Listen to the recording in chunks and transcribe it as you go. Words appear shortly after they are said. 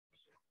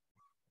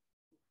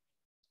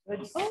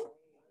Good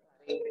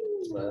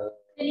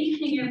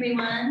evening,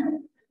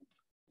 everyone.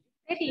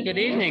 Good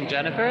evening,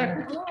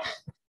 Jennifer.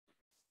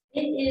 It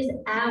is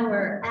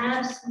our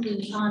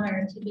absolute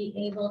honor to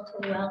be able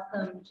to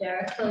welcome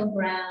Jericho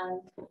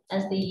Brown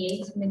as the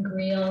Yates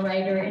McGreal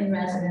Writer in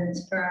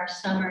Residence for our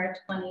summer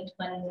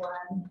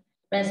 2021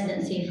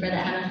 residency for the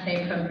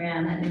MFA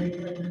program at New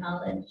England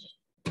College.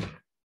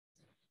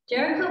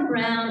 Jericho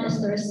Brown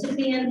is the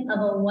recipient of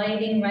a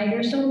Whiting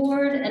Writers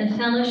Award and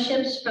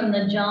fellowships from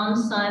the John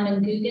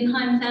Simon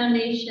Guggenheim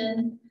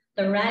Foundation,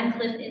 the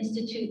Radcliffe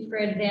Institute for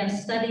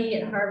Advanced Study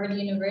at Harvard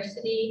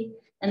University,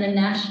 and the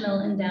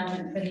National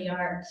Endowment for the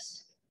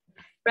Arts.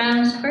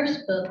 Brown's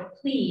first book,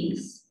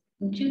 Please,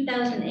 in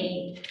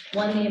 2008,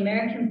 won the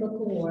American Book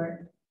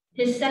Award.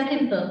 His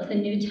second book, The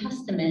New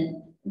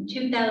Testament, in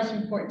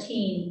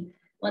 2014,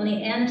 won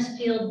the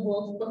Anisfield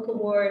Wolf Book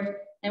Award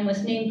and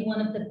was named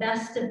one of the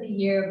best of the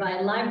year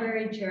by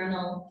Library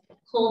Journal,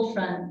 Cold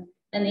Front,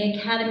 and the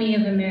Academy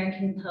of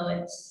American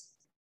Poets.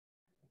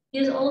 He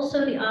is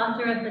also the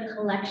author of the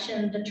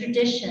collection, The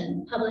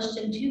Tradition, published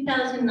in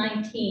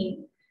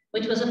 2019,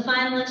 which was a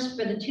finalist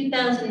for the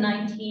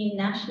 2019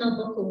 National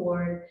Book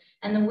Award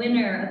and the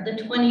winner of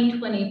the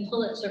 2020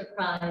 Pulitzer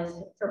Prize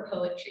for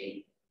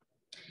Poetry.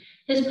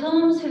 His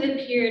poems have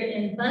appeared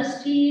in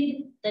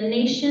BuzzFeed, The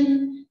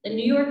Nation, The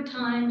New York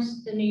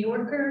Times, The New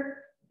Yorker,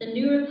 The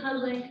New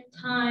Republic,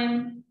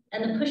 Time,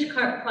 and the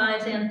Pushcart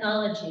Prize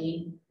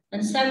anthology,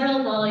 and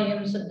several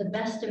volumes of the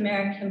Best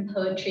American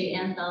Poetry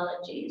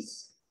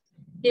anthologies.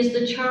 He is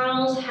the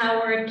Charles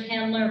Howard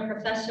Candler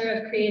Professor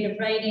of Creative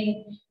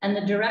Writing and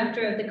the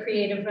Director of the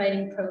Creative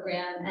Writing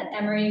Program at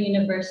Emory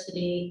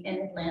University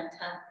in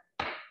Atlanta.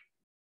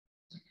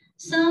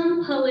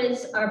 Some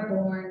poets are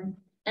born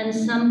and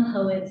some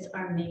poets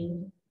are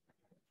made.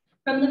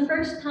 From the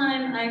first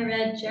time I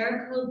read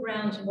Jericho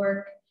Brown's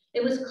work,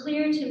 it was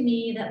clear to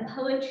me that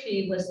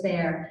poetry was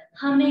there,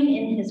 humming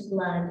in his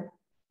blood,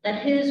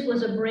 that his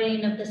was a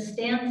brain of the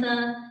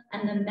stanza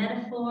and the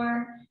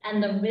metaphor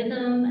and the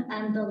rhythm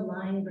and the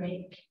line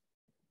break.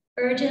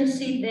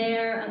 Urgency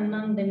there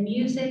among the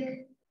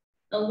music,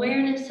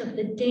 awareness of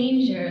the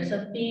dangers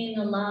of being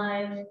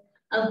alive,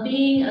 of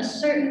being a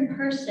certain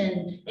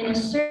person in a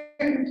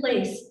certain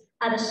place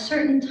at a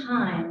certain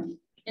time,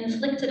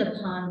 inflicted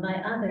upon by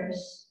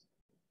others.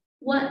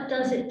 What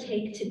does it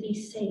take to be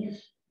safe?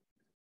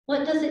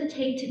 What does it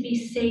take to be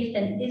safe,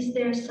 and is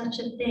there such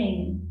a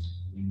thing?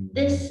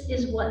 This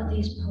is what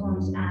these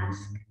poems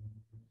ask.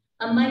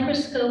 A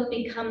microscope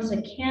becomes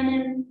a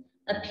cannon,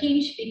 a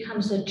peach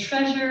becomes a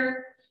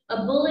treasure,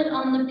 a bullet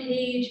on the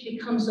page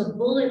becomes a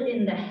bullet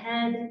in the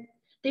head.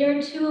 They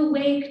are too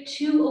awake,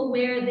 too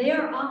aware. They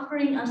are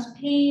offering us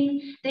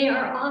pain. They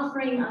are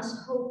offering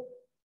us hope.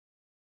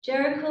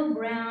 Jericho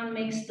Brown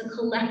makes the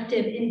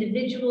collective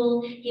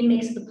individual. He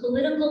makes the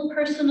political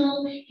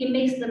personal. He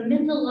makes the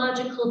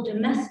mythological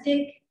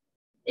domestic.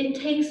 It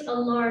takes a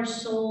large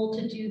soul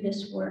to do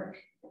this work.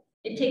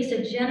 It takes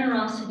a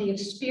generosity of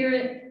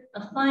spirit,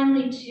 a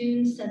finely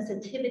tuned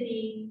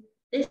sensitivity.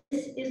 This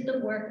is the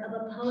work of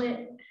a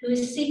poet who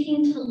is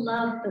seeking to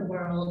love the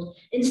world,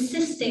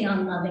 insisting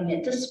on loving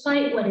it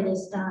despite what it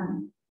has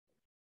done.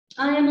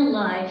 I am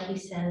alive, he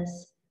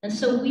says, and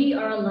so we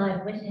are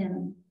alive with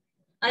him.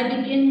 I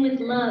begin with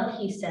love,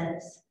 he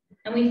says,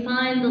 and we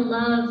find the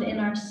love in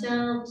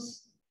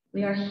ourselves.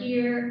 We are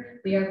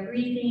here, we are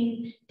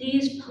breathing.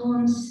 These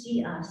poems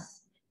see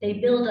us. They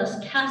build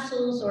us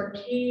castles or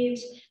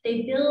caves.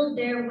 They build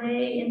their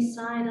way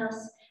inside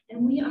us,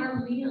 and we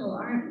are real,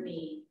 aren't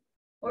we?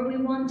 Or we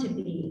want to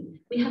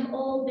be. We have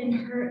all been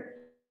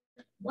hurt.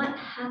 What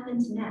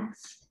happens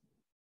next?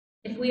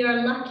 If we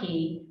are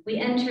lucky, we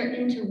enter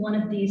into one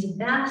of these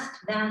vast,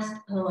 vast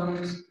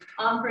poems,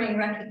 offering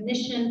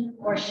recognition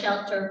or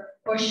shelter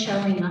or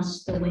showing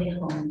us the way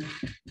home.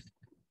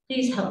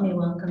 Please help me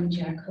welcome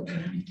Jericho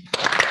Brown.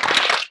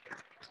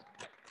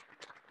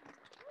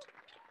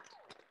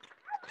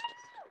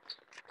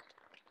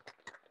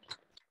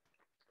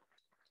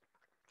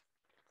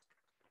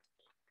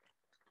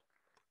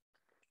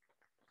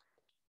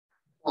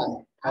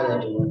 Hi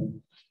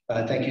everyone.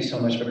 Thank you so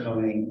much for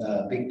coming.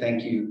 Big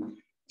thank you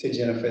to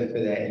Jennifer for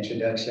that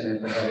introduction and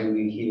for having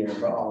me here,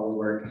 for all the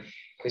work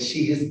that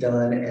she has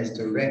done as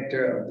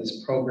director of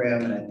this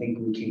program. And I think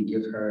we can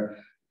give her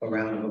a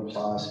round of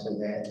applause for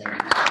that.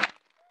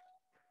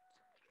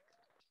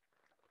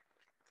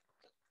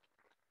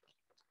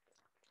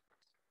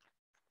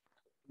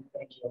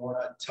 Thank you. I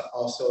want to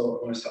also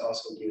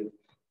give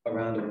a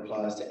round of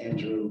applause to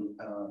Andrew.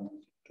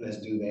 Let's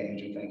do that,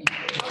 Andrew. Thank you.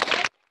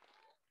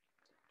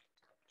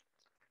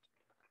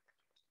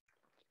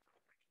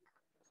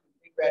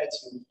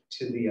 Gratitude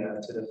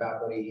to the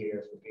faculty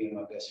here for being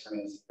my best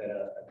friends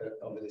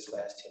over this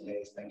last 10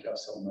 days. Thank y'all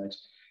so much.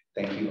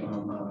 Thank you,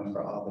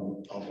 for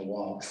all the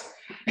walks,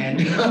 and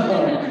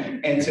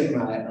and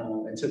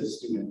to the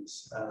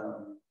students.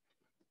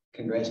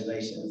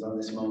 Congratulations on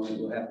this moment.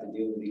 You'll have to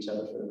deal with each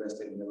other for the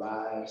rest of your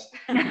lives.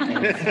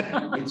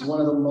 It's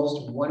one of the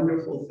most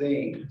wonderful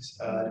things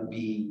to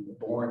be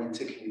born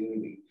into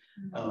community.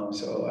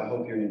 So I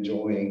hope you're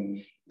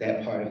enjoying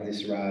that part of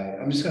this ride.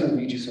 I'm just gonna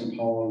read you some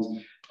poems.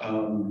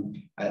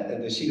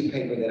 The sheet of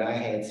paper that I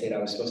had said I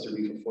was supposed to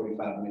read for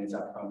 45 minutes.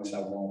 I promise I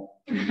won't.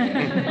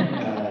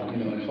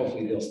 And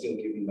hopefully they'll still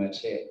give me my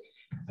check.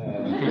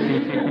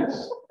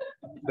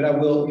 But I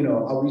will,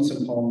 I'll read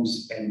some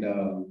poems and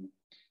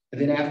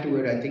then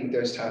afterward, I think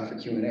there's time for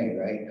Q&A,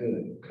 right?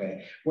 Good,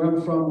 okay. Where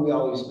I'm from, we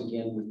always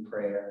begin with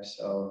prayer.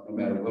 So no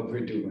matter what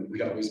we're doing,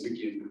 we always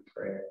begin with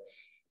prayer.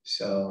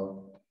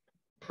 So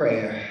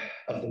prayer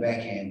of the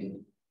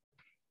backhanded,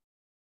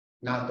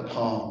 not the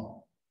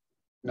palm,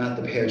 not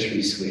the pear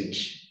tree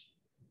switch,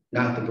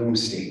 not the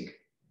broomstick,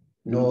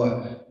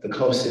 nor the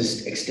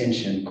closest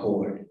extension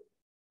cord,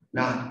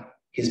 not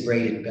his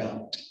braided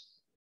belt,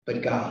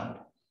 but God.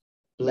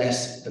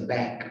 Bless the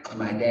back of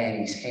my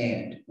daddy's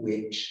hand,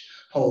 which,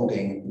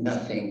 holding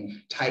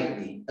nothing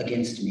tightly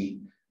against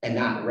me and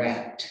not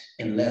wrapped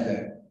in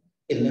leather,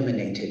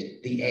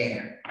 eliminated the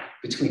air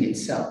between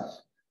itself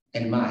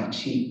and my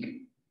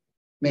cheek.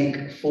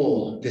 Make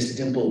full this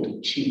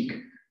dimpled cheek,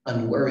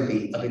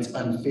 unworthy of its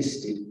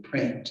unfisted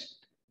print,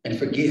 and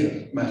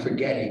forgive my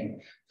forgetting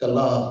the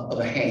love of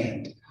a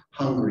hand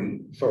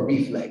hungry for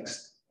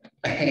reflex,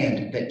 a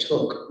hand that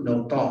took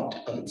no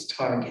thought of its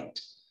target,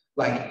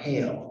 like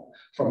hail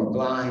from a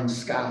blind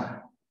sky,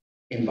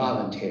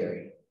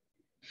 involuntary,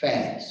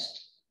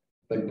 fast,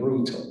 but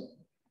brutal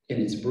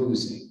in its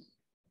bruising.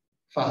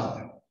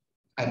 Father,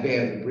 I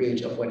bear the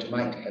bridge of what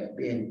might have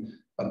been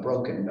a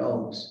broken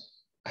nose.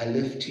 I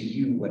lift to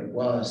you what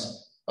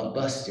was a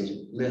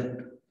busted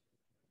lip.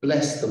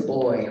 Bless the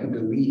boy who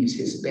believes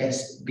his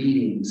best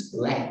beatings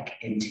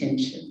lack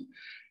intention,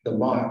 the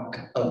mark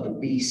of the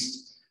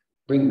beast.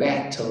 Bring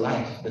back to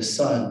life the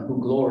son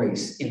who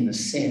glories in the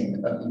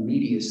sin of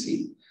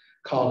immediacy,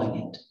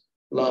 calling it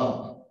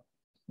love.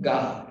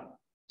 God,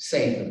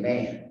 save the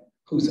man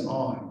whose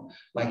arm,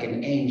 like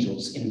an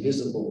angel's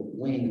invisible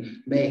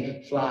wing,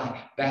 may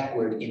fly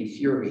backward in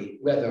fury,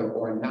 whether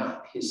or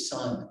not his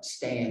son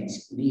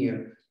stands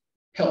near.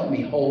 Help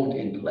me hold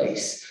in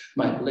place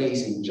my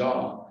blazing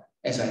jaw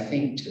as I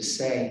think to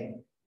say,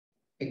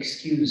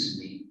 excuse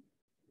me.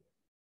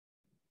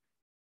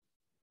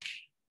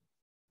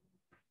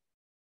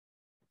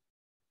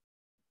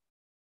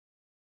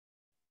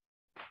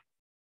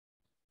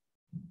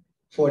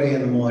 "4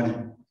 in the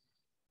morning.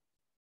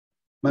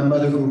 My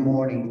mother grew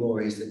morning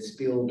glories that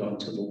spilled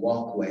onto the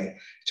walkway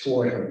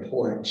toward her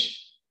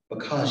porch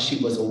because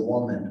she was a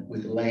woman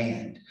with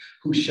land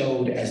who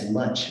showed as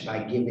much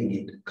by giving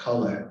it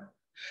color.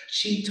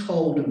 She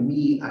told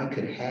me I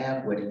could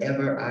have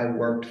whatever I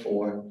worked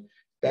for.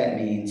 That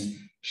means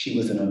she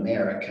was an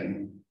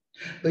American.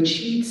 But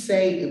she'd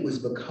say it was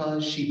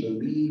because she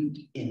believed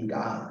in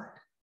God.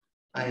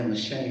 I am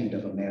ashamed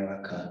of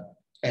America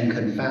and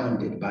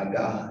confounded by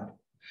God.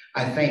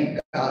 I thank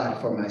God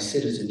for my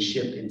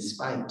citizenship in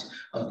spite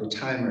of the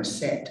timer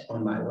set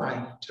on my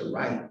life to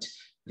write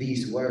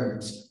these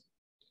words.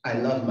 I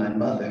love my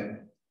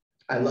mother.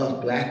 I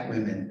love Black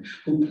women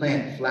who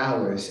plant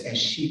flowers as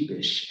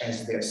sheepish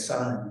as their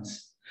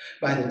sons.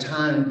 By the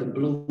time the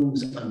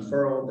blooms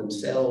unfurl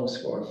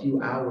themselves for a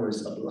few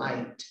hours of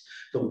light,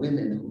 the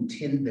women who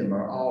tend them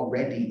are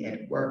already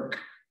at work.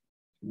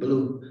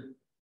 Blue,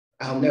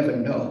 I'll never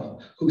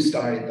know who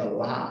started the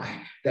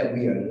lie that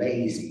we are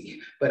lazy,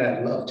 but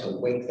I'd love to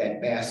wake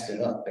that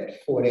bastard up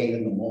at 4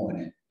 in the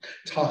morning,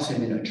 toss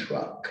him in a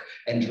truck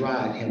and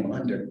drive him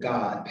under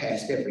God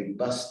past every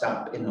bus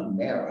stop in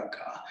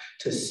America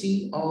to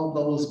see all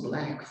those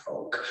Black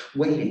folk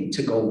waiting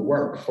to go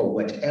work for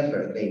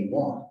whatever they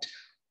want.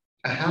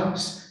 A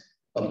house,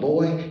 a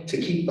boy to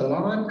keep the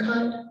lawn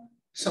cut,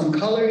 some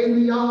color in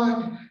the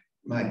yard.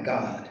 My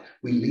God,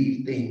 we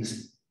leave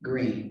things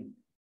green.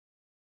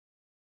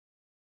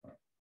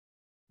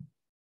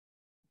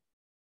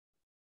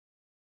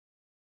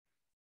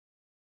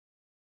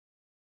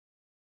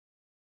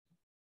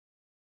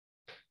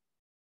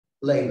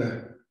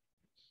 Labor.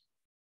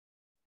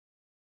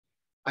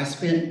 I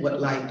spent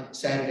what light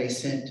Saturday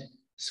sent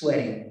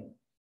sweating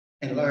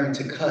and learned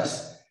to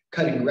cuss,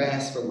 cutting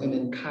grass for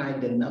women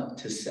kind enough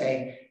to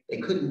say they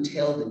couldn't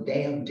tell the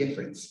damn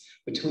difference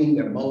between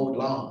their mowed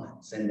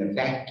lawns and their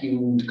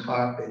vacuumed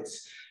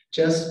carpets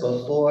just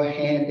before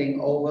handing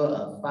over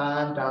a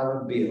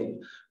 $5 bill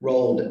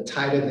rolled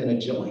tighter than a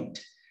joint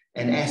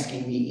and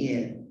asking me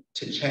in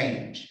to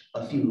change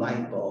a few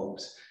light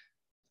bulbs.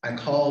 I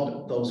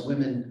called those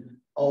women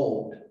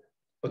old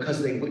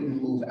because they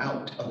wouldn't move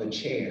out of a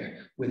chair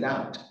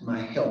without my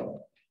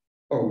help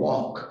or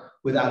walk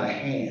without a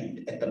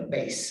hand at the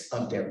base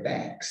of their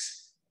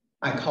backs.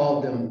 I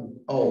called them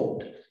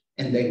old,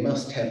 and they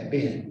must have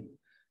been.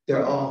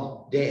 They're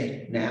all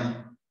dead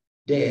now,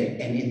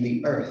 dead and in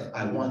the earth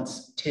I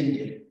once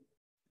tended.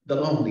 The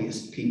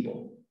loneliest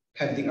people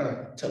have the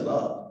earth to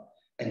love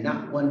and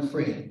not one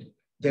friend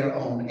their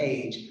own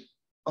age,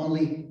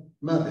 only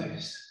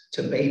mothers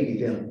to baby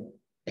them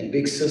and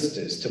big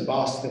sisters to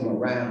boss them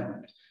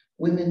around.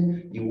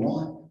 Women you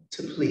want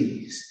to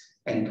please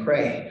and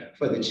pray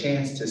for the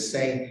chance to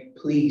say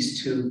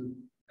please to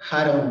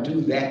I don't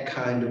do that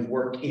kind of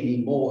work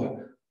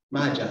anymore.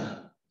 My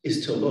job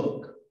is to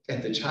look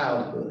at the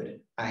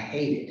childhood I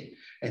hated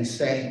and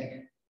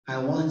say, I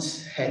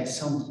once had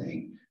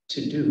something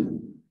to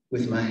do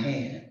with my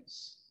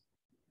hands.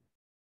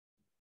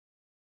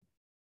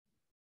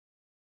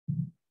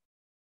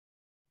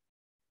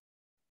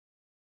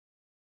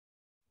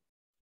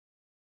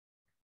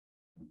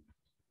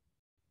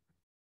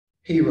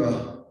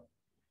 Hero,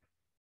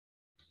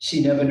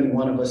 she never knew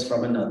one of us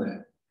from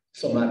another.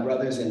 So my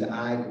brothers and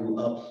I grew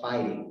up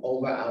fighting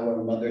over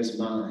our mother's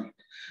mind.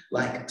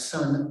 Like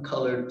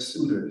sun-colored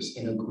suitors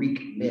in a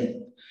Greek myth,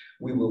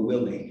 we were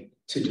willing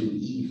to do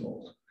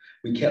evil.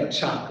 We kept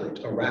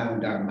chocolate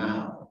around our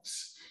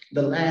mouths.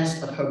 The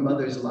last of her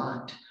mother's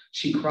lot,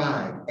 she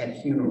cried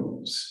at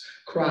funerals,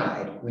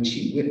 cried when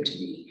she whipped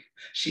me.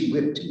 She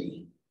whipped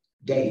me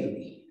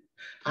daily.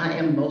 I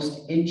am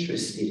most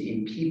interested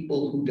in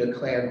people who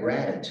declare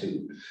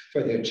gratitude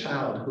for their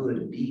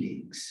childhood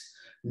beatings.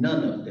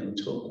 None of them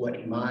took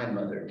what my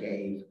mother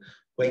gave,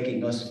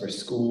 waking us for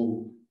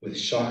school with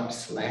sharp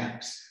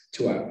slaps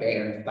to our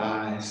bare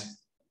thighs.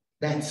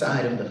 That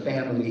side of the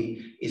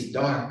family is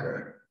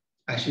darker.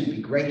 I should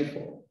be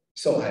grateful,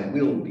 so I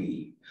will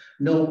be.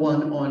 No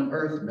one on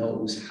earth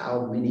knows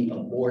how many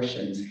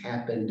abortions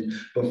happened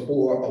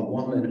before a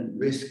woman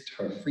risked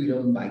her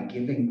freedom by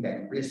giving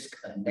that risk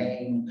a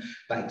name,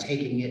 by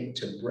taking it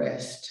to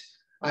breast.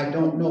 I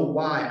don't know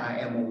why I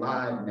am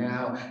alive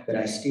now, that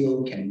I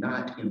still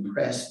cannot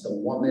impress the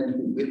woman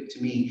who whipped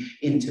me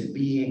into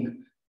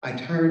being. I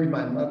turned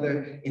my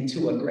mother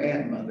into a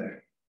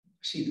grandmother.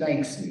 She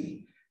thanks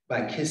me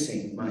by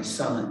kissing my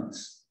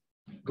sons.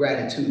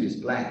 Gratitude is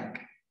black.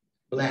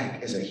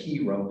 Black as a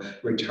hero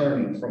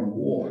returning from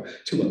war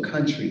to a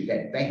country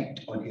that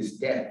banked on his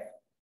death.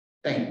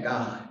 Thank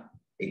God,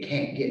 it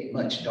can't get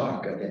much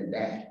darker than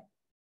that.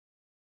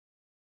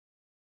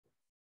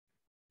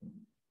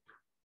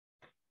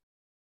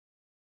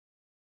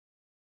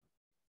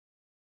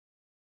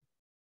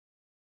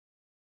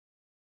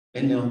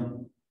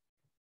 And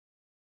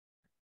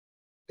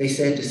they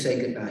said to say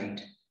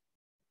goodnight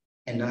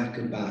and not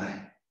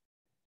goodbye.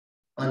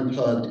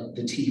 Unplugged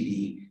the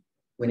TV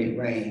when it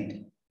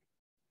rained.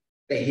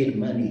 They hid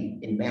money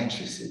in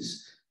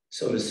mattresses,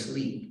 so to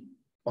sleep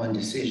on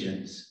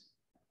decisions.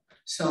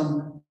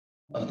 Some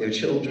of their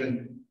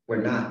children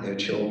were not their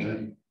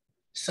children.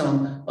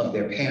 Some of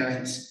their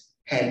parents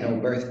had no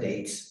birth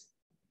dates.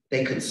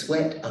 They could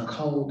sweat a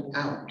cold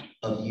out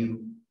of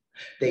you.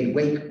 They'd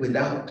wake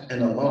without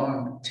an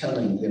alarm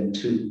telling them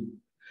to.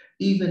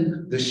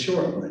 Even the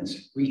short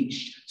ones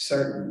reached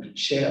certain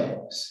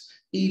shelves.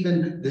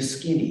 Even the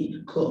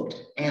skinny cooked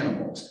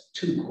animals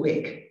too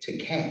quick to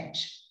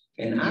catch.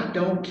 And I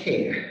don't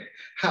care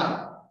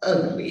how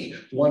ugly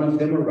one of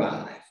them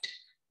arrived.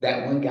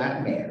 That one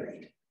got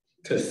married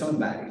to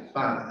somebody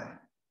fine.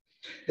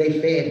 They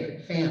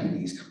fed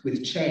families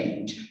with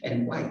change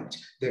and wiped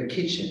their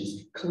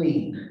kitchens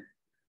clean.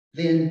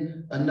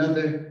 Then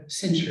another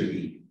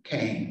century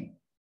came.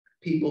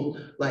 People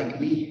like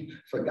me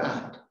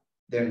forgot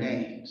their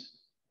names.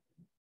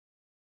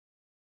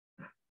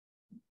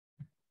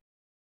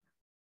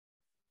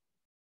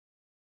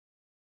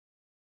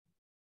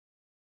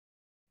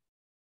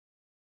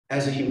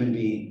 As a human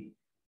being,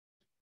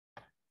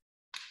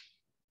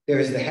 there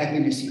is the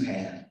happiness you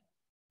have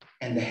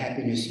and the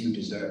happiness you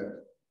deserve.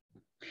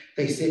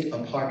 They sit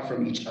apart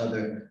from each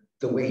other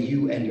the way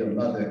you and your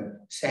mother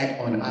sat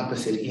on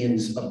opposite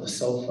ends of the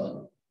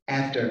sofa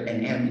after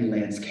an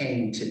ambulance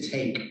came to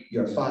take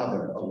your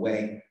father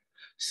away.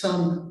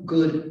 Some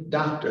good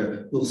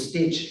doctor will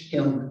stitch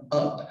him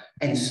up,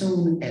 and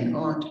soon an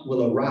aunt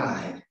will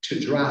arrive to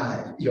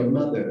drive your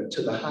mother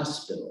to the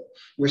hospital,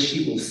 where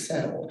she will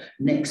settle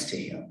next to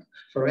him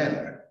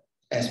forever,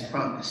 as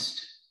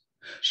promised.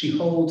 She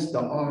holds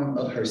the arm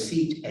of her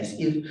seat as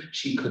if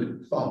she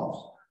could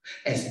fall,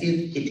 as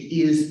if it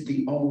is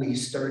the only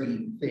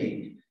sturdy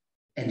thing,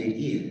 and it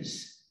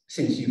is,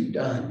 since you've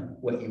done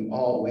what you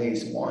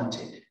always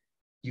wanted.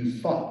 You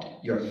fought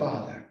your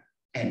father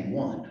and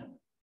won.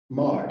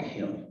 Marred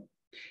him.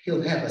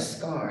 He'll have a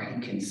scar he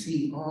can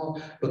see,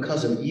 all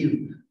because of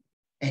you.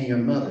 And your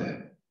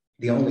mother,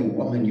 the only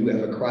woman you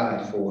ever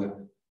cried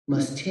for,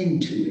 must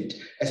tend to it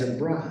as a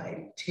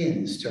bride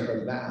tends to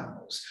her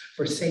vows,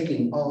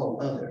 forsaking all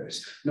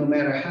others, no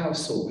matter how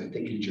sore the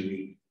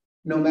injury.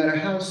 No matter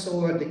how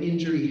sore the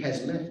injury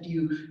has left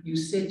you, you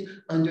sit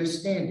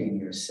understanding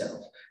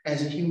yourself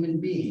as a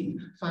human being,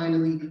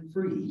 finally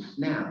free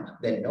now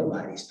that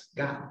nobody's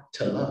got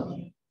to love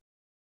you.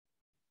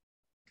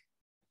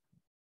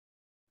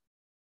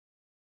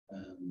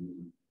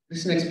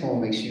 This next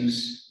poem makes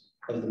use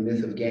of the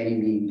myth of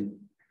Ganymede.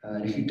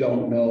 And if you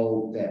don't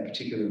know that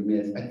particular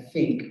myth, I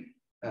think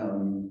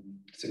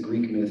it's a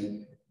Greek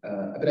myth,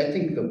 but I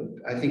think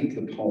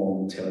the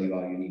poem will tell you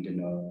all you need to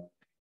know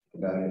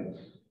about it.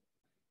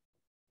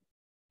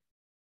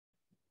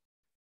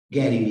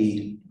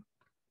 Ganymede.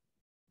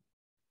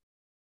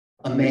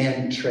 A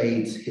man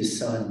trades his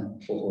son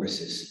for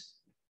horses.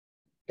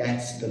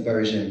 That's the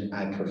version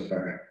I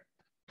prefer.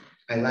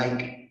 I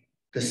like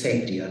the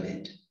safety of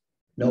it.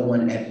 No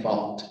one at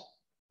fault,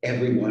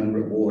 everyone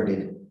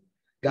rewarded.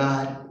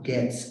 God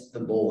gets the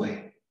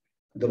boy.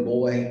 The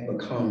boy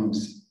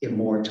becomes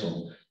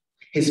immortal.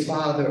 His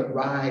father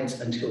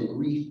rides until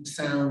grief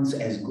sounds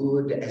as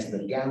good as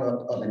the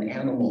gallop of an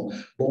animal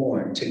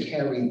born to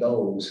carry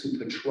those who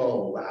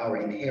patrol our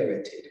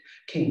inherited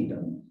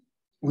kingdom.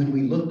 When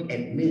we look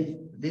at myth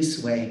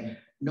this way,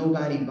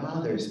 nobody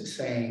bothers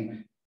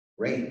saying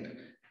rape.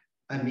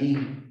 I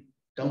mean,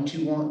 don't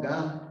you want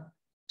God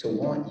to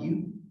want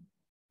you?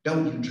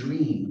 Don't you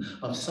dream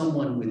of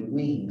someone with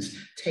wings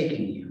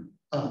taking you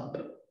up?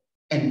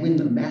 And when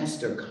the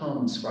master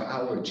comes for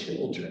our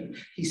children,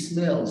 he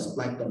smells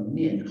like the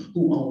men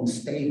who own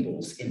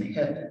stables in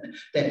heaven,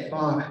 that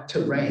far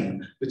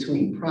terrain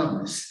between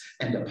promise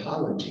and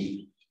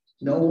apology.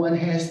 No one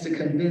has to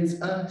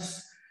convince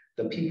us.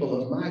 The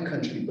people of my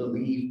country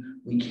believe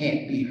we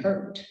can't be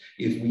hurt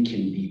if we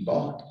can be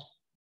bought.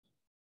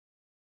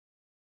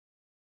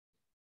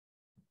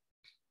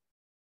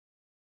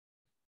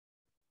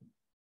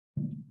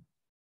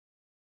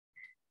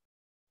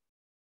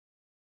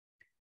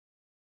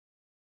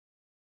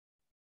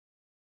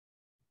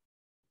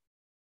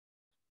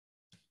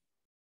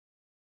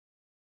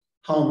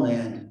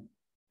 Homeland.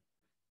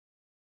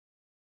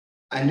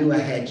 I knew I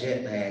had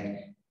jet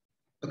lag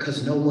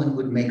because no one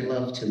would make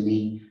love to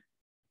me.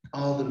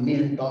 All the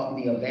men thought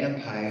me a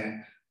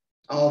vampire.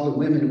 All the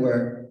women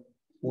were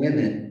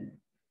women.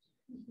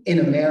 In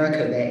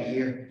America that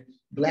year,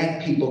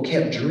 Black people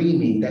kept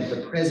dreaming that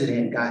the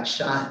president got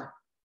shot.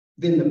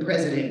 Then the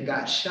president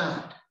got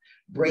shot,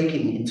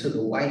 breaking into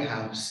the White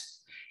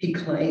House. He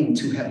claimed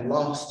to have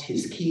lost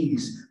his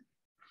keys.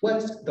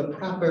 What's the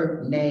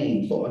proper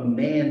name for a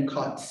man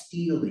caught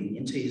stealing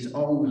into his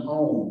own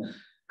home?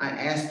 I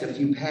asked a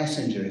few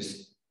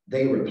passengers.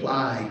 They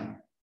replied,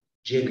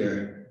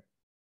 Jigger.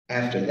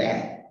 After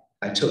that,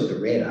 I took the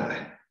red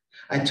eye.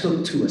 I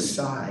took to a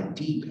sigh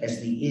deep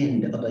as the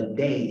end of a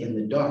day in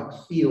the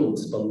dark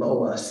fields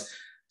below us.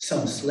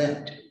 Some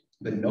slept,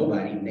 but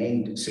nobody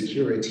named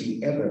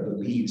security ever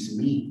believes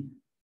me.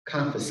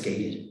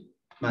 Confiscated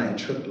my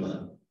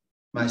Atripla,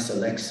 my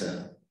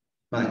Celexa,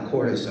 my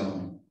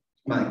cortisone,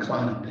 my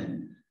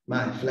Klonopin,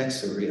 my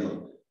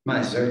Flexeril, my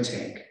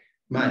Zyrtec,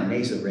 my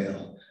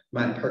Nazarel,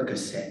 my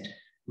Percocet,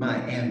 my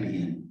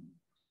Ambien.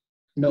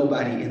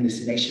 Nobody in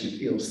this nation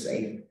feels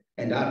safe,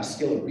 and I'm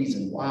still a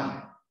reason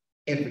why.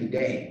 Every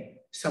day,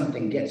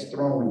 something gets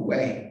thrown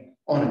away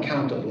on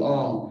account of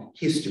long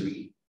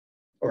history,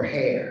 or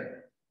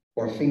hair,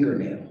 or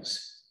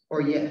fingernails,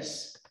 or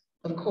yes,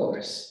 of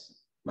course,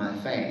 my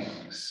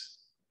fangs.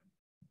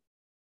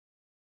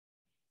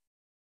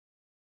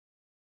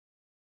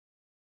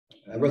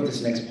 I wrote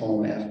this next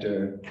poem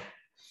after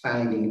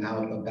finding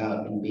out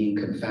about and being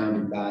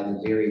confounded by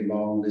the very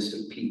long list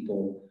of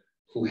people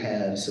who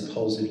have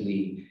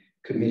supposedly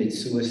committed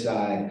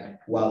suicide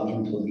while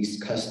in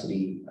police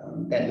custody.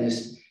 That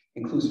list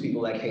includes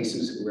people like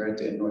Jesus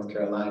Huerta in North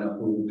Carolina,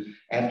 who,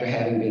 after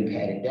having been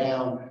patted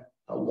down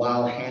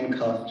while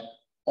handcuffed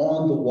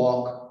on the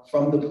walk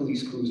from the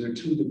police cruiser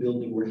to the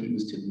building where he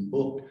was to be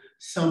booked,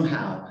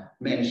 somehow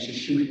managed to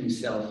shoot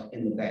himself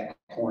in the back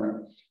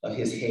corner of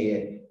his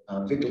head.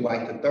 Victor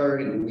White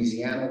III in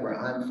Louisiana, where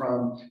I'm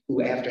from,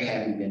 who, after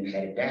having been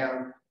patted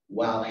down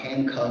while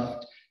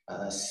handcuffed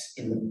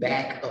in the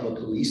back of a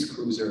police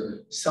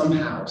cruiser,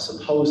 somehow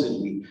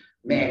supposedly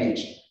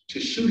managed to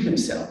shoot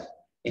himself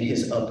in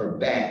his upper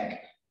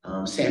back.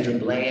 Sandra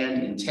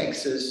Bland in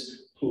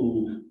Texas,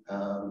 who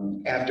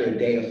after a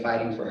day of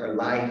fighting for her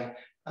life,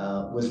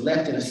 was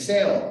left in a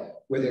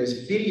cell where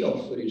there's video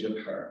footage of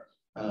her,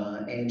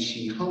 and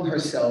she hung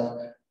herself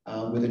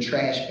with a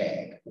trash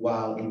bag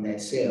while in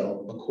that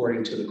cell,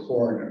 according to the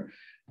coroner.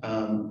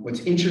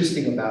 What's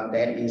interesting about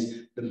that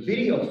is the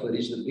video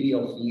footage, the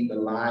video feed, the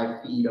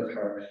live feed of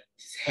her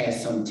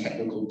has some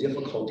technical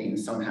difficulty and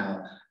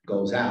somehow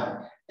goes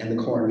out. And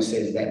the coroner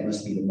says that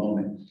must be the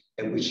moment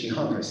at which she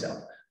hung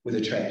herself with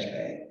a trash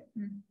bag.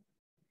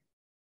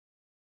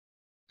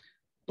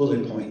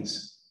 Bullet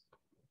points.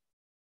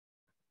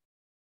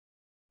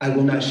 I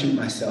will not shoot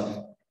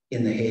myself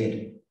in the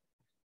head,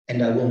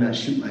 and I will not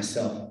shoot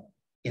myself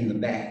in the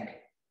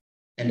back,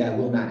 and I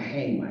will not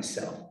hang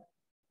myself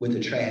with a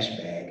trash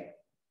bag.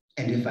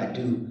 And if I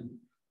do,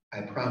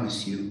 I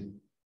promise you,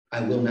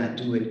 I will not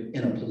do it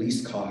in a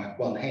police car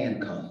while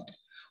handcuffed,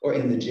 or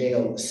in the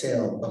jail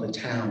cell of a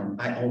town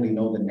I only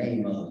know the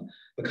name of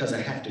because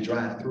I have to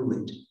drive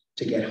through it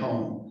to get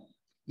home.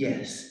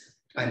 Yes,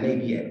 I may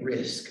be at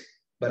risk,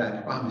 but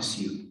I promise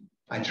you,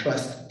 I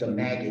trust the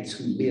maggots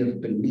who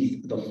live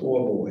beneath the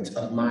floorboards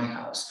of my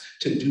house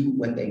to do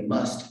what they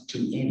must to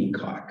any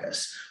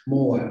carcass,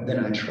 more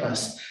than I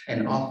trust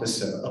an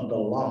officer of the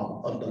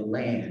law of the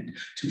land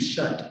to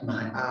shut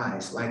my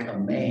eyes like a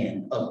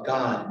man of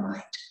God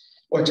might,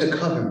 or to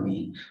cover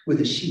me with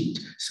a sheet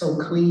so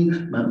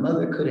clean my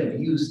mother could have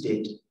used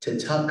it to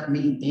tuck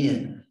me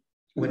in.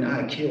 When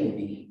I kill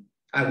me,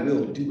 I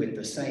will do it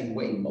the same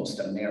way most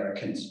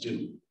Americans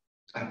do.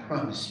 I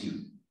promise you,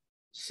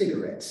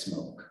 cigarette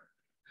smoke.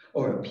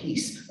 or a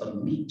piece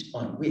of meat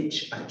on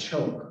which I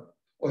choke,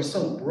 or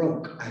so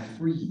broke I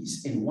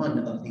freeze in one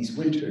of these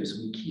winters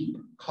we keep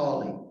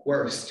calling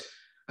worst.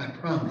 I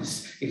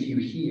promise if you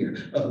hear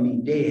of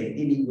me dead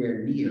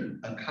anywhere near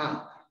a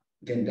cop,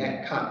 then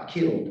that cop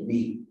killed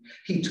me.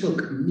 He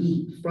took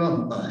me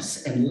from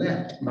us and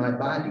left my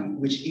body,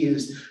 which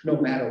is,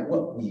 no matter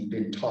what we've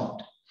been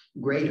taught,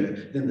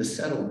 greater than the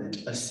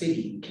settlement a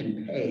city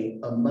can pay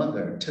a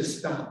mother to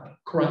stop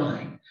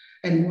crying,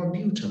 and more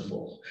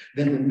beautiful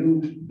than the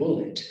new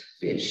bullet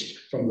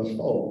fished from the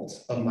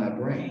folds of my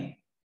brain.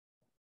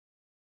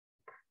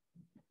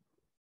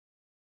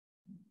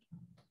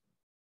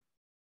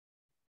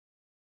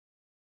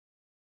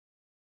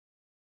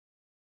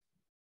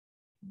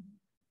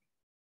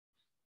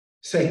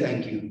 Say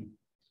thank you.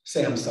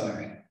 Say I'm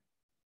sorry.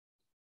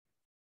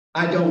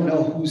 I don't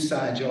know whose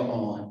side you're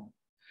on,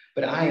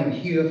 but I am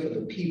here for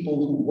the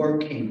people who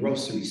work in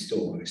grocery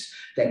stores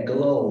that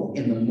glow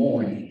in the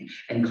morning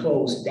and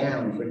close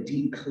down for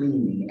deep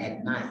cleaning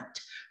at night,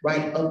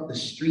 right up the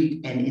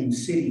street and in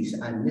cities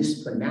I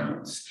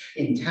mispronounce,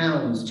 in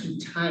towns too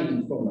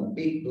tiny for my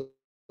big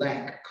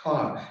black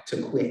car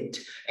to quit,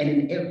 and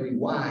in every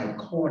wide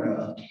corner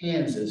of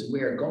Kansas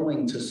where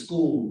going to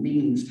school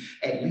means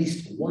at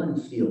least one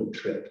field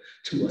trip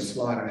to a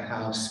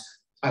slaughterhouse.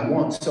 I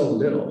want so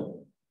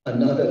little,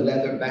 another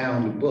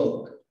leather-bound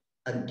book,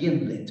 a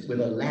gimlet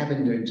with a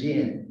lavender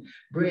gin,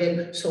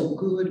 bread so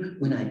good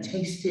when I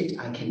taste it,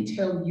 I can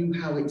tell you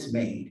how it's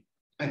made.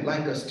 I'd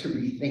like us to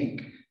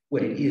rethink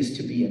what it is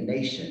to be a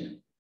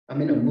nation.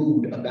 I'm in a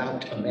mood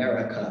about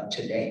America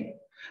today.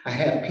 I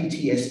have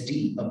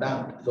PTSD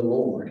about the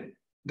Lord.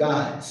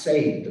 God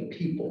save the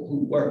people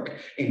who work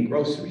in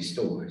grocery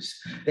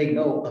stores. They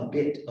know a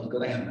bit of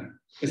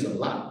glamour is a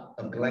lot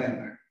of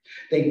glamour.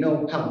 They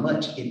know how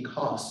much it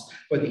costs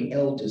for the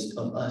eldest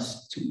of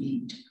us to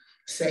eat.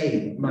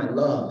 Save my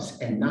loves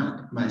and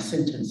not my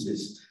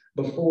sentences.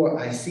 Before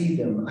I see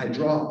them, I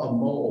draw a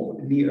mole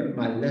near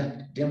my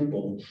left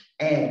dimple,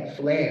 add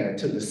flair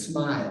to the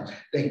smile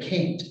they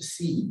can't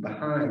see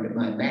behind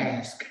my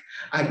mask.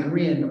 I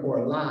grin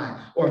or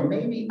lie, or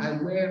maybe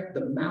I wear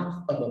the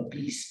mouth of a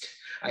beast.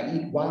 I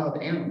eat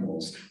wild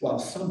animals while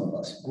some of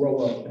us grow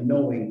up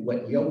knowing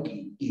what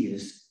yogi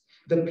is.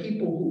 The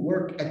people who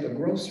work at the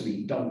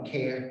grocery don't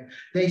care.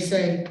 They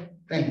say,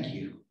 thank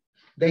you.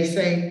 They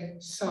say,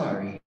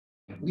 sorry.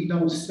 We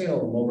don't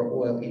sell motor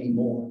oil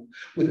anymore.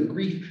 With a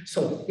grief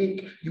so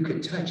thick you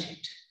could touch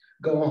it.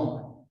 Go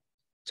on,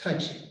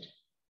 touch it.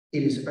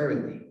 It is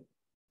early.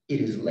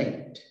 It is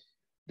late.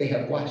 They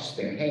have washed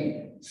their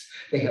hands.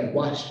 They have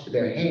washed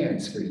their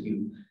hands for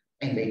you,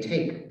 and they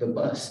take the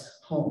bus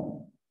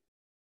home.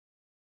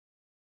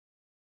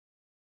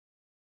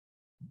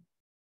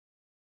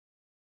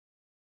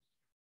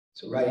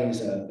 So writing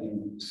has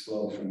been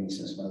slow for me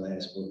since my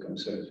last book. I'm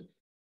sort of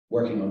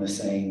working on the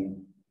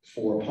same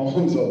 4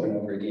 poems over and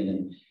over again,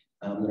 and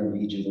I'm going to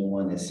read you the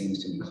one that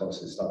seems to be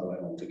closest, although I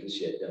don't think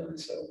it's yet done.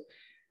 So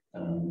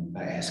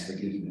I ask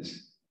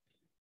forgiveness.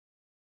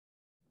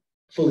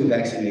 Fully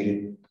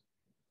vaccinated.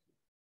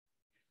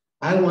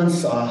 I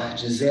once saw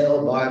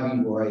Giselle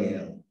Barbie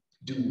Royale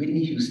do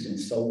Whitney Houston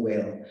so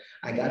well,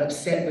 I got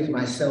upset with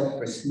myself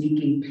for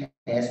sneaking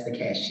past the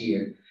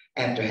cashier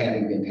after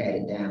having been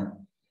patted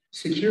down.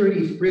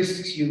 Security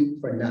frisks you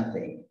for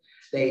nothing.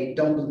 They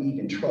don't believe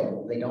in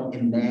trouble. They don't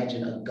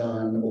imagine a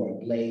gun or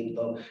a blade,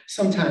 though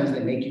sometimes they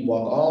make you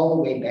walk all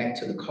the way back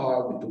to the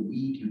car with the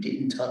weed you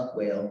didn't tuck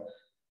well.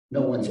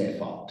 No one's at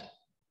fault.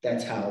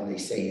 That's how they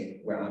say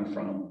it where I'm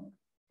from.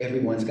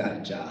 Everyone's got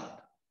a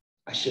job.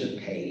 I should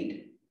have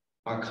paid.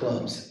 Our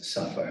clubs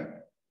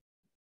suffer.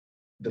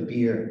 The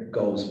beer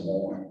goes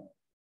warm.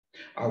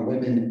 Our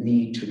women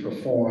need to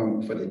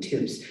perform for the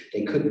tips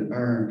they couldn't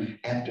earn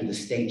after the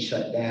state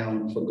shut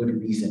down for good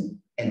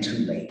reason and too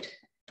late.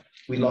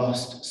 We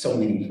lost so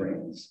many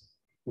friends.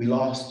 We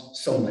lost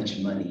so much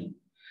money.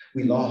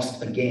 We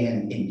lost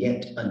again in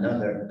yet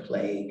another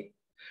plague.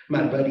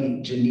 My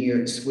buddy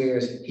Janier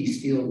swears he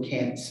still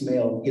can't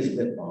smell his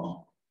lip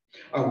balm.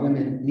 Our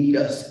women need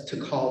us to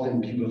call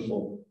them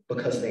beautiful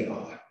because they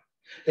are.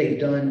 They've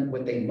done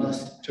what they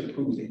must to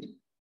prove it.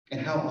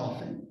 And how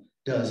often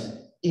does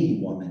any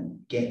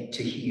woman get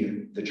to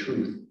hear the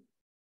truth?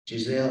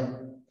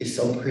 Giselle is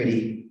so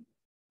pretty.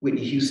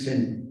 Whitney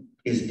Houston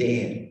is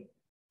dead.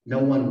 No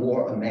one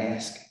wore a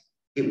mask.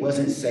 It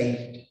wasn't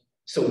safe,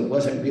 so it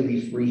wasn't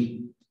really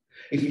free.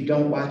 If you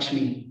don't watch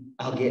me,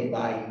 I'll get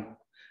by you.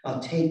 I'll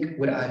take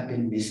what I've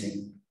been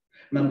missing.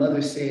 My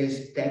mother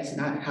says that's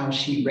not how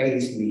she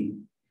raised me.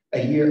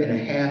 A year and a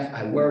half,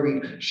 I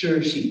worried,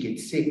 sure she'd get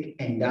sick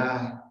and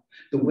die.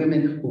 The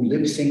women who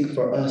lip sync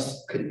for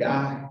us could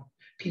die.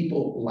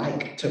 People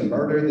like to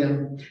murder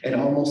them, and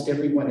almost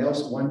everyone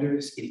else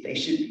wonders if they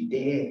should be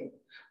dead.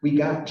 We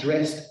got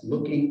dressed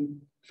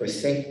looking for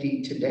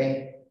safety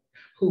today.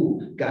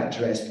 Who got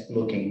dressed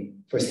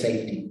looking for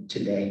safety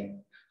today?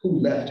 Who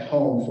left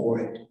home for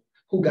it?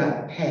 Who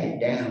got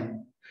patted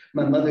down?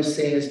 My mother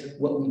says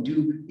what we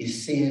do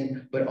is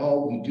sin, but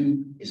all we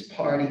do is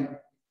party.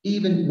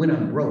 Even when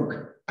I'm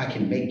broke, I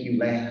can make you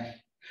laugh.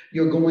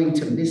 You're going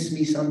to miss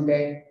me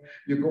someday.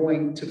 You're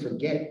going to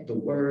forget the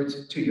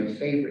words to your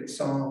favorite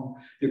song.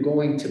 You're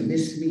going to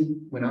miss me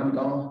when I'm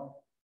gone.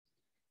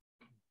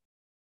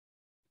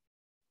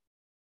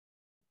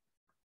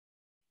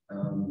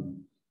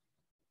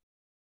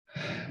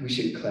 We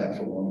should clap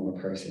for one more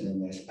person,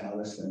 and that's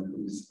Allison,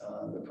 who's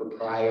the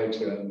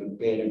proprietor of the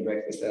bed and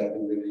breakfast that I've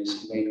been living in.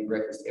 She's making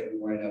breakfast every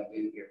morning I've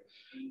been here.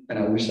 And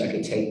I wish I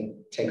could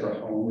take her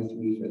home with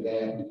me for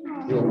that.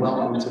 You're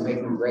welcome to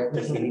make me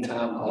breakfast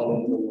anytime all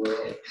over the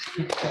world.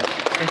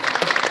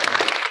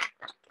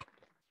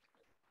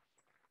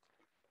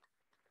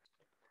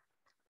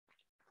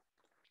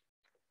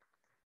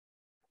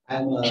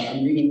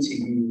 I'm reading to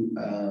you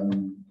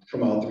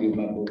from all three of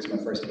my books. My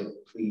first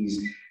book, Please.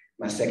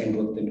 My second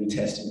book, The New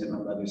Testament. My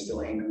mother's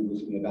still angry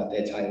with me about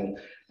that title.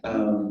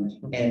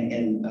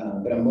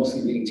 But I'm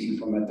mostly reading to you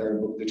from my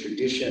third book, The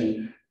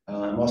Tradition.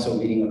 I'm also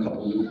reading a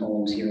couple new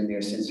poems here and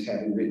there since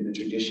having written The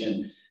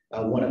Tradition.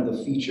 One of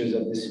the features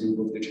of this new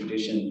book, The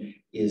Tradition,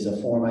 is a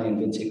form I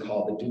invented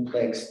called the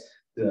duplex.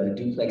 The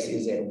duplex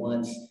is at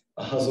once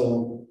a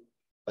hustle,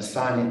 a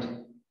sonnet,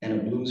 and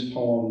a blues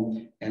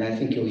poem. And I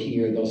think you'll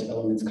hear those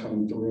elements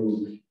coming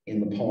through in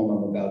the poem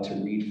I'm about to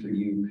read for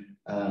you.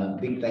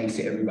 Big thanks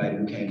to everybody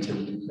who came to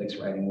the duplex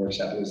writing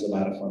workshop. It was a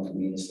lot of fun for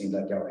me, and it seems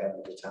like y'all were having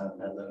a good time,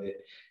 and I love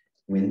it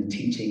when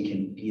teaching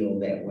can feel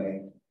that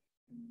way.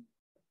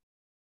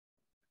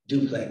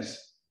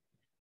 Duplex.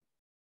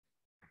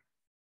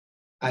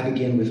 I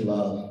begin with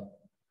love,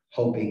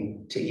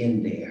 hoping to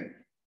end there.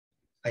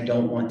 I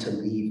don't want to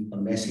leave a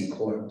messy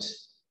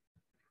corpse.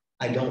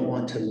 I don't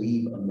want to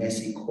leave a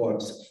messy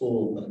corpse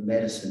full of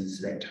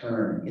medicines that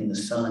turn in the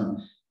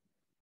sun.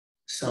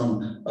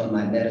 Some of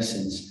my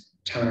medicines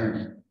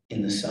turn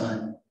in the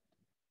sun.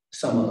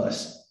 Some of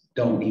us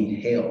don't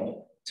need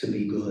hell to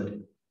be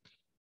good.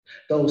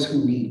 Those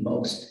who need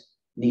most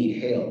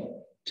need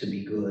hell to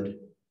be good.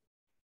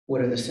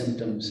 What are the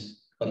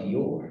symptoms of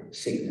your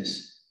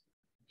sickness?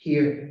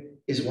 Here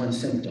is one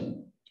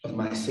symptom of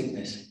my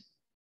sickness.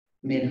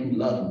 Men who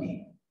love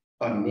me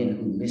are men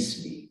who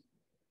miss me.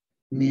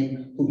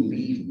 Men who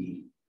leave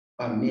me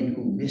are men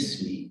who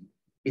miss me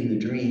in the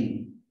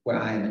dream where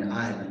I am an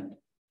island.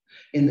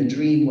 In the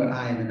dream where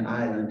I am an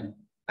island,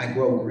 I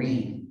grow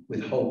green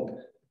with hope.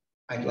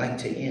 I'd like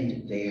to end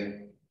it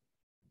there.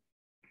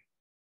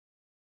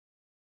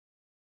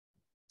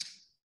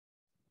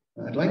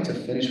 I'd like to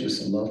finish with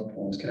some love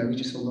poems. Can I read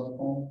you some love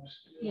poems?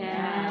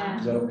 Yeah.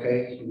 Is that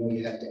okay? You know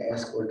you have to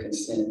ask for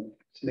consent.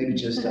 So maybe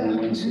just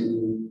 1,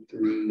 2,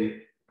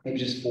 3, maybe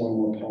just 4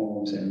 more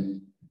poems,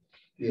 and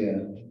yeah,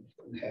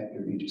 I'm happy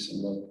to read you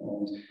some love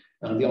poems.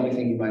 The only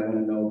thing you might want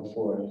to know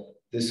before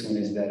this one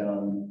is that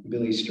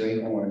Billy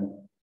Strayhorn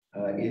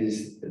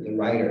is the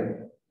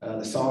writer,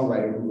 the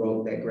songwriter who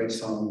wrote that great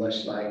song,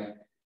 Lush Life.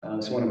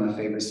 It's one of my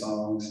favorite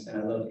songs,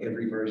 and I love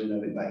every version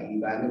of it by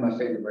anybody. I mean, my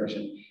favorite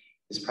version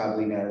is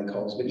probably Natalie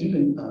Cole's, but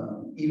even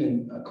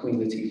Queen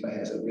Latifah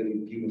has a really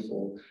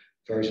beautiful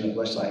version of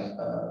Lush Life.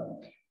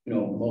 You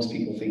know, most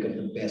people think of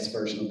the best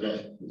version of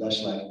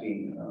Lush Life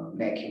being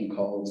Nat King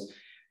Cole's.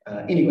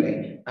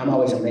 Anyway, I'm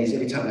always amazed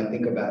every time I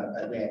think about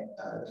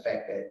the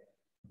fact that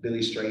Billy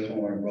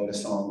Strayhorn wrote a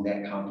song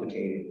that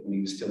complicated when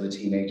he was still a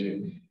teenager.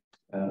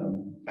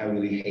 I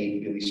really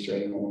hate Billy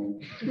Strayhorn.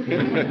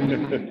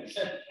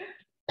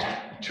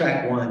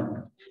 Track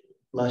 1,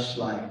 Lush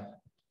Life.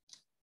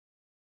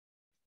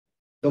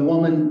 The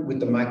woman with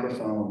the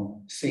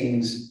microphone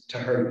seems to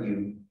hurt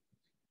you.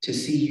 To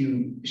see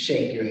you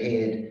shake your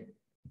head,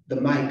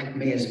 the mic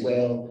may as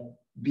well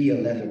be a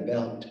leather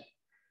belt.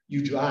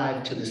 You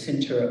drive to the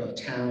center of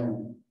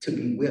town to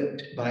be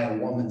whipped by a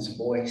woman's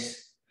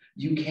voice.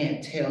 You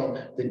can't tell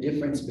the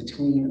difference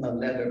between a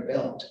leather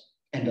belt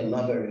and a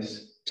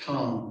lover's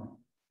tongue.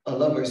 A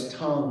lover's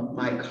tongue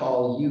might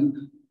call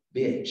you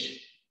bitch,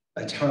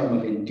 a term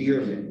of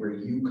endearment where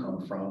you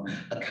come from,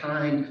 a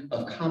kind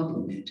of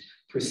compliment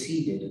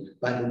preceded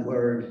by the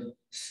word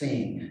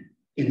sing.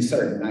 In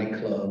certain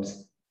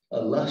nightclubs, a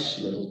lush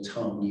little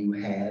tongue you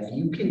have.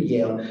 You can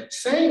yell,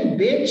 sing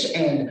bitch,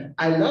 and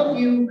I love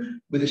you,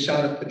 with a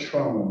shot of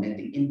Patron at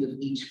the end of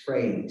each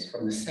phrase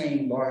from the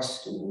same bar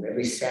stool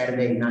every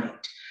Saturday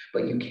night.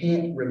 But you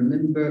can't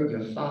remember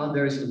your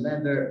father's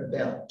leather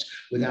belt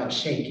without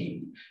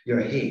shaking your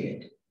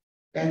head.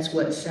 That's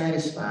what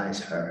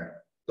satisfies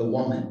her, the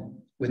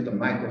woman with the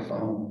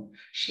microphone.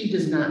 She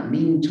does not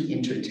mean to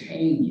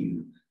entertain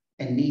you,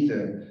 and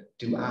neither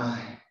do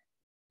I.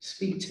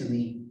 Speak to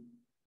me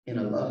in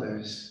a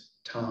lover's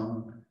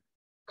tongue.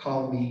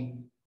 Call me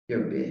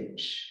your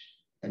bitch,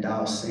 and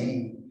I'll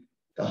sing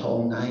the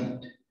whole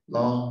night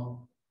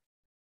long.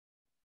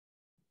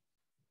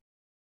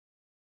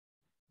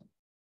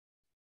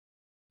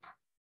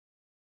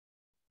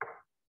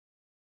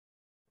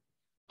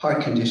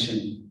 Heart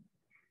condition.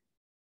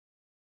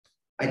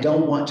 I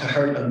don't want to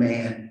hurt a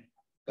man,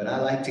 but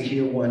I like to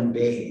hear one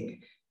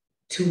beg.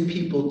 2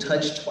 people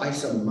touch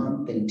twice a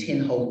month in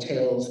 10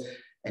 hotels,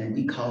 and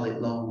we call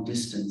it long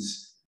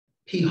distance.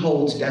 He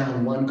holds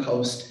down one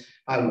coast,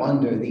 I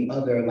wander the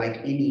other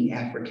like any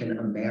African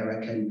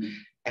American.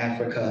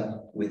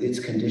 Africa with its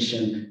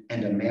condition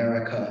and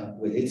America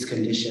with its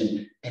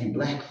condition and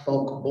Black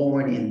folk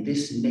born in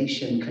this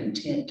nation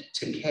content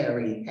to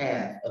carry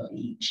half of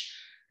each.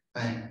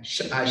 I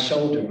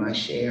shoulder my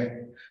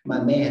share. My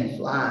man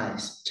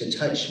flies to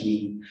touch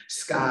me,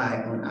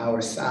 sky on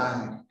our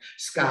side,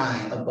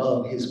 sky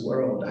above his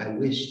world I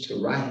wish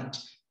to write,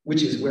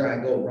 which is where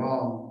I go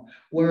wrong.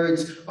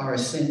 Words are a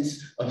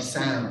sense of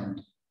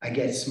sound. I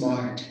get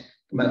smart.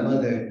 My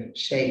mother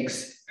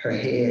shakes her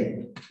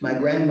head. My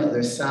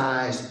grandmother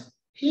sighs,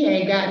 he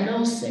ain't got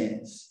no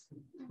sense.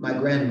 My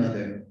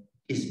grandmother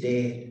is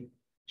dead.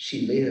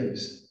 She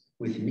lives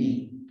with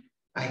me.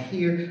 I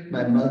hear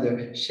my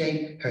mother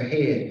shake her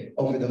head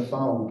over the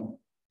phone.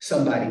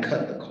 Somebody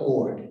cut the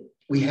cord.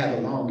 We have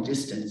a long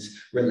distance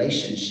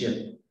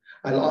relationship.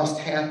 I lost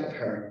half of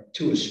her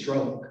to a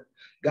stroke.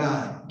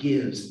 God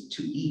gives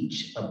to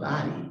each a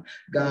body.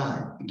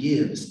 God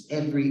gives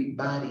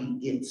everybody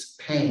its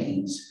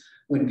pains.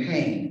 When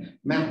pain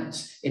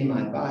mounts in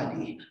my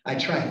body, I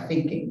try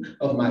thinking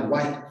of my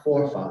white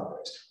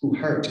forefathers who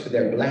hurt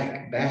their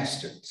Black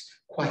bastards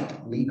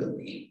quite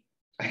legally.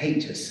 I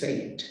hate to say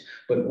it,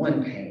 but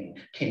one pain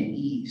can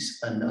ease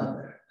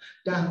another.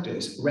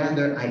 Doctors,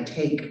 rather I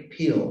take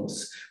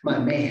pills. My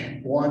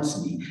man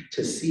wants me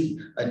to see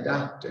a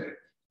doctor.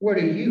 What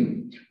are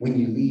you when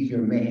you leave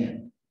your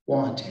man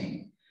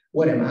wanting?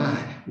 What am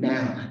I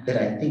now that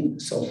I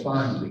think so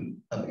fondly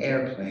of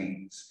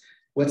airplanes?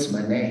 What's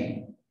my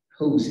name?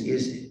 Whose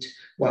is it?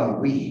 While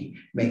we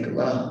make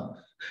love.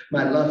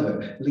 My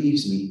lover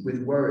leaves me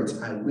with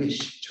words I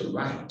wish to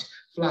write,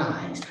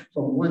 flies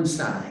from one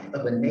side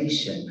of a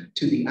nation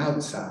to the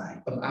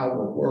outside of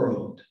our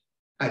world.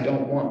 I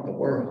don't want the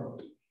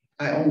world.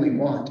 I only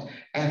want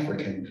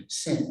African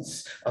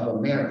sense of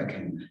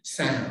American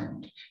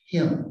sound,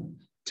 him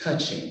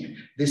touching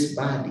this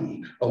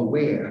body,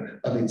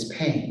 aware of its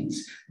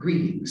pains.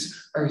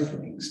 Greetings,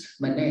 earthlings.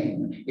 My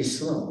name is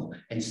slow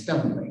and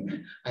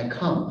stumbling. I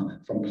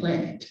come from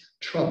planet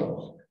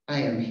trouble.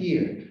 I am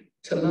here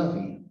to love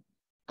you,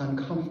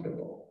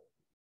 uncomfortable.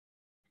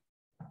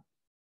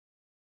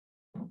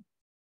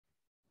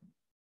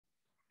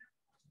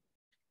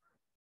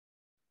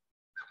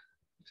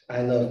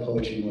 I love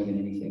poetry more than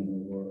anything in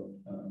the world.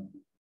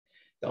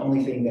 The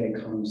only thing that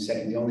it comes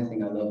second, the only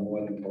thing I love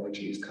more than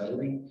poetry is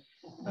cuddling.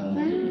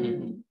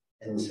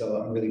 And so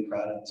I'm really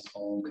proud of this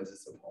poem because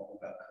it's a poem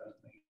about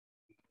cuddling.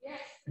 Yes.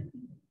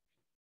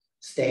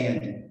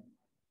 Stand.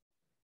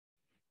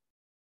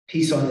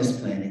 Peace on this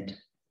planet,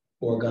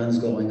 or guns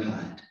going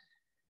hot.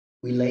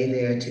 We lay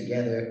there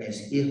together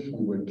as if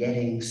we were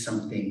getting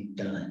something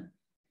done.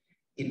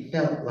 It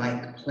felt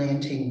like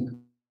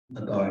planting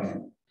a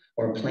garden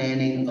or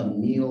planning a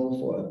meal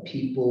for a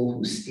people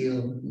who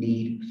still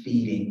need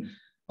feeding.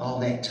 All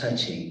that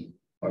touching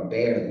or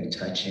barely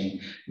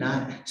touching,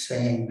 not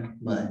saying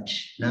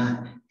much,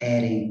 not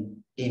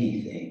adding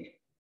anything.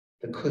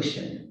 The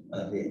cushion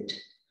of it,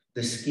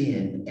 the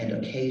skin and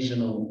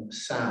occasional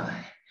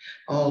sigh,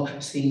 all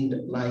seemed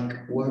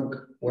like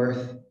work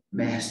worth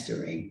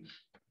mastering.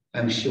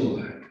 I'm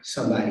sure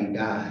somebody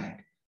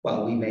died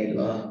while we made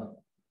love.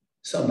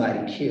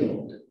 Somebody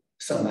killed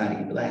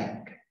somebody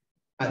Black.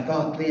 I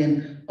thought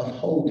then of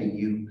holding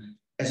you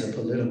as a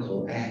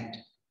political act.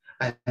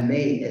 I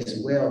may as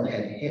well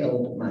have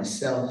held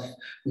myself.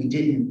 We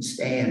didn't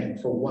stand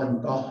for one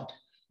thought,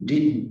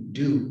 didn't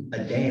do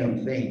a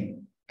damn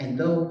thing. And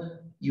though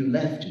you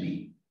left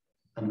me,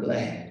 I'm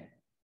glad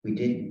we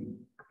didn't.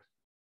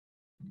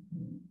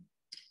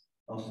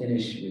 I'll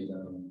finish with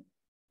a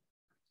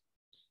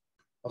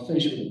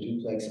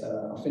duplex.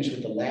 I'll finish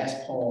with the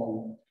last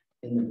poem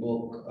in the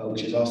book,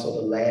 which is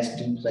also the last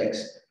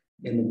duplex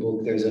in the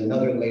book. There's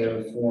another layer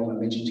of form. I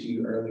mentioned to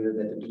you earlier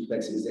that the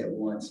duplex is at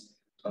once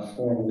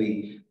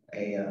formally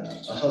a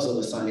hustle,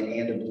 a sonnet,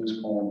 and a blues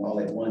poem all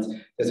at once.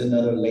 There's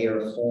another layer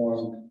of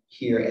form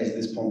here, as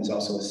this poem is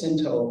also a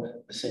cento.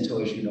 A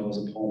cento, as you know, is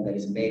a poem that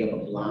is made up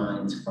of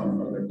lines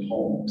from other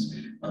poems.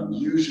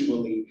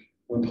 Usually,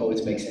 when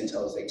poets make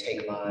centos, they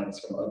take lines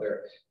from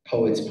other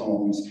poets'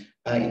 poems.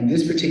 In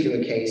this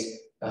particular case,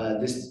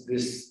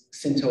 this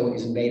cento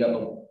is made up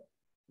of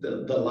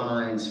the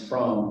lines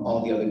from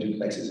all the other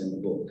duplexes in the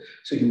book.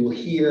 So you will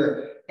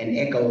hear an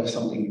echo of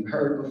something you've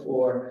heard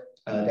before.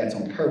 That's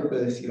on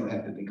purpose. You don't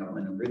have to think I'm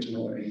an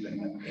original or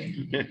anything like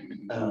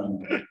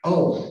that.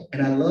 Oh,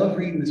 and I love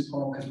reading this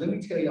poem because let me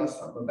tell y'all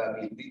something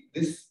about me.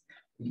 This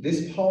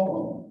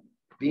poem,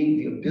 being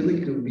the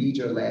ability to read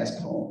your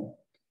last poem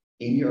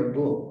in your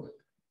book,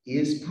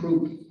 is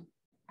proof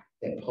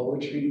that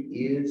poetry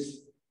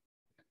is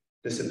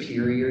the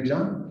superior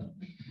genre.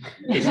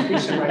 It's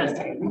fiction writers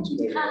can't read you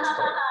their last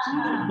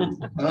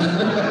poem.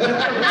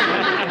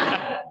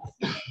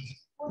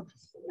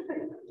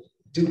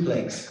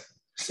 Duplex.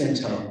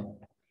 Cento.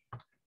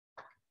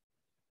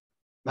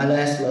 My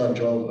last love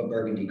drove a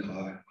burgundy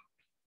car,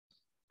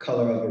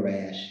 color of a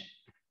rash,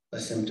 a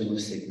symptom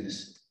of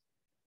sickness.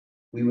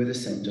 We were the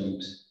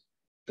symptoms,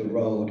 the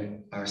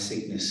road, our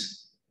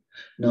sickness.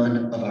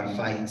 None of our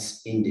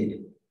fights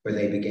ended where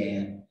they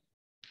began.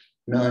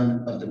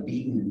 None of the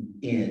beaten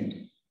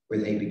end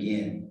where they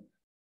begin.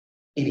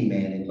 Any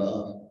man in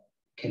love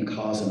can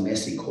cause a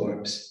messy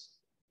corpse.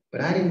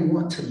 But I didn't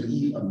want to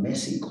leave a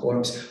messy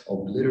corpse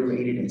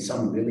obliterated in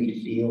some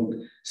lilied field,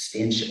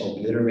 stench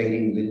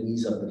obliterating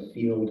lilies of the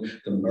field,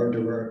 the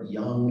murderer,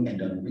 young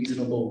and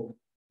unreasonable.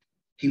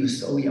 He was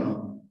so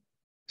young,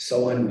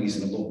 so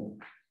unreasonable,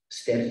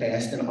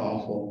 steadfast and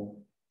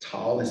awful,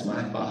 tall as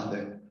my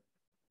father,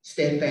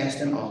 steadfast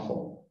and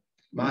awful.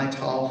 My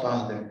tall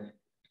father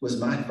was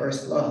my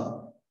first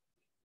love.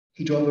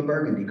 He drove a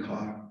burgundy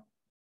car.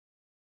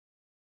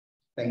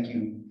 Thank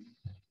you.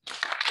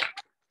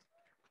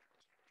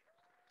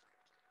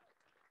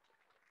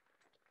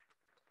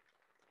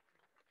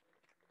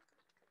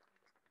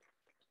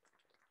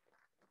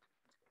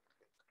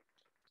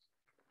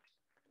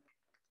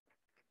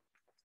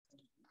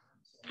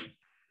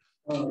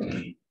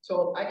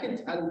 So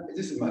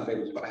this is my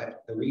favorite part.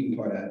 The reading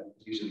part, I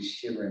usually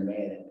shiver and mad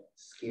and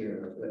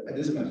scared, but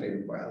this is my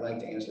favorite part. I like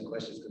to answer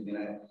questions because then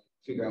I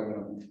figure out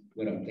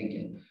what I'm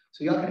thinking.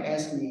 So y'all can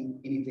ask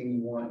me anything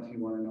you want if you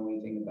want to know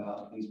anything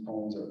about these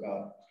poems or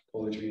about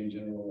poetry in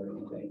general or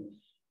anything.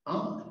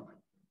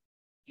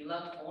 You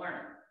love form.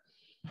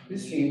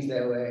 This seems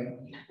that way.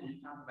 Can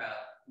you talk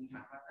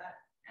about that?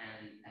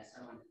 And as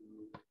someone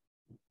who,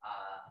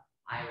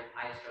 I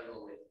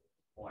struggle with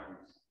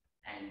forms,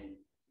 and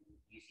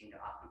you seem to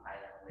occupy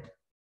them with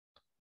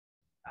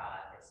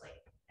this like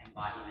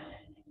embodiment,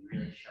 and you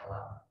really show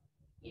up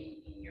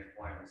in your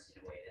forms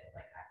in a way that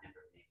like I've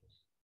never been able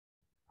to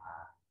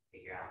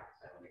figure out.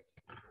 So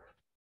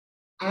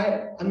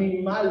I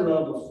mean, my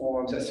love of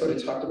forms, I sort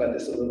of talked about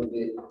this a little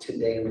bit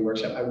today in the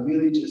workshop. I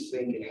really just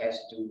think it has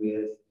to do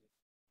with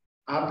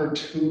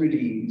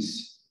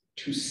opportunities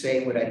to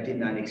say what I did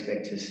not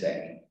expect to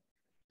say.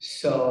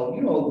 So,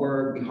 you know, a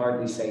word we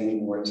hardly say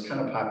anymore. It was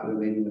kind of popular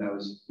maybe when I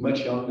was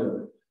much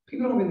younger.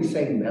 People don't really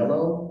say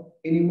mellow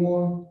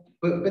anymore,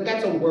 but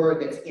that's a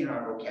word that's in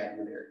our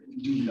vocabulary. We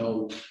do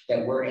know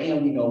that word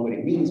and we know what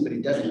it means, but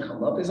it doesn't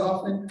come up as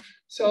often.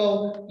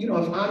 So, you know,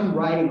 if I'm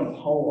writing a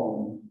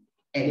poem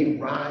and it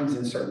rhymes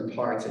in certain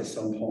parts as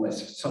some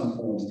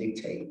forms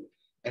dictate,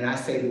 and I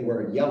say the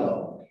word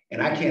yellow,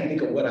 and I can't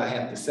think of what I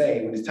have to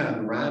say when it's time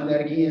to rhyme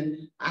that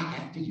again, I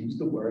have to use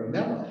the word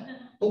mellow.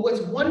 But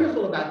what's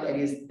wonderful about that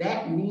is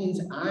that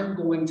means I'm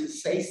going to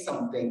say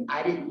something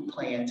I didn't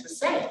plan to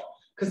say,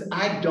 because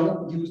I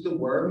don't use the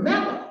word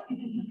mellow.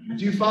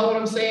 Do you follow what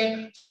I'm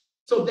saying?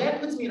 So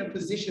that puts me in a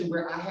position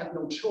where I have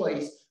no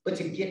choice but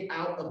to get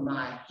out of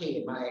my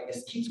head,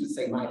 as Keats would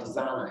say, my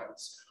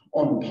designs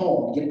on the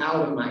poem, get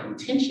out of my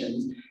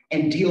intentions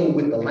and deal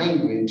with the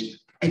language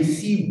and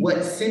see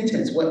what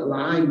sentence, what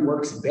line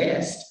works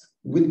best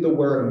with the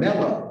word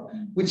mellow,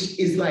 which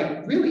is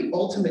like really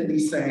ultimately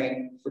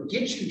saying,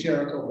 forget you,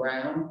 Jericho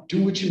Brown,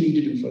 do what you need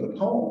to do for the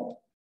poem.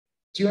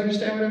 Do you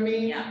understand what I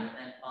mean? Yeah, but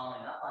then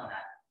following up on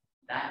that,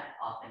 that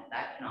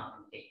can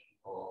often take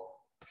people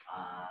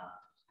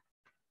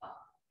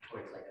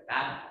towards like a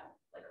bad poem,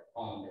 like a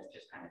poem that's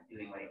just kind of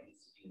doing what it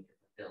needs to do to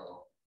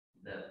fulfill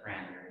the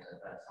parameters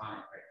of a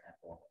sonnet, for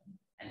example.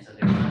 And so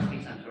there must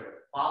be some sort of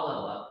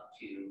follow-up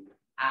to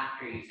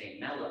after you say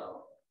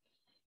mellow,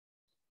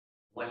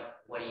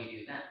 what do you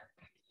do then?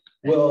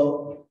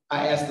 Well,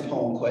 I ask the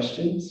poem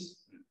questions.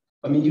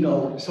 I mean, you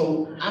know,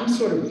 so I'm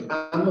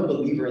a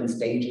believer in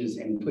stages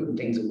and putting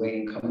things away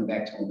and coming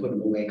back to them, putting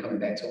them away, coming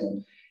back to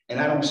them. And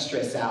I don't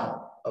stress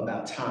out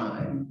about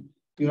time.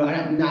 You know,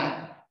 I'm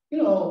not, you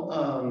know,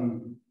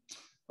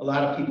 a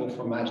lot of people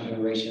from my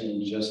generation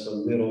and just a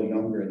little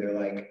younger, they're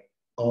like,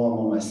 oh, I'm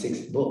on my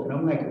 6th book. And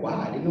I'm like,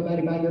 why? Didn't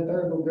nobody buy your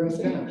 3rd book, girl?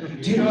 Sit down.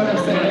 Do you know what I'm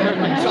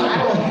saying? So I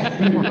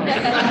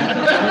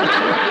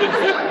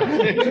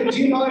don't, do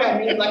you know what I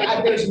mean? Like,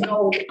 I'm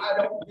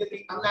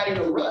not in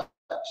a rush.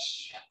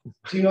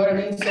 Do you know what I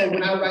mean? So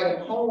when I write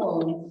a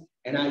poem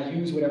and I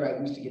use whatever I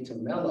use to get to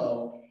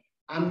mellow,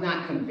 I'm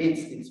not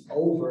convinced it's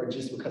over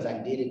just because I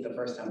did it the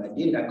first time I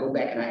did it. I go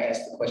back and I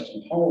ask the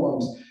question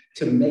poems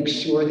to make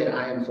sure that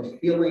I am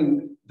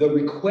fulfilling the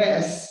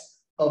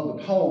requests of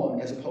the poem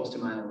as opposed to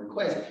my own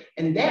request.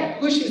 And that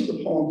pushes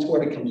the poem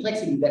toward a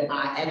complexity that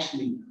I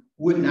actually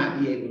would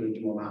not be able to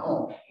do on my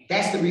own.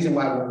 That's the reason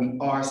why when we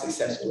are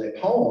successful at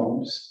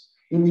poems,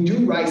 when we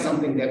do write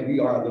something that we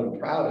are a little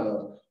proud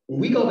of, when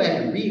we go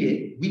back and read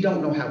it, we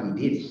don't know how we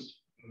did it.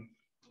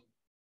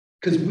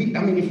 Because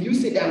if you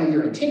sit down with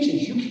your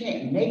intentions, you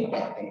can't make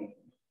that thing.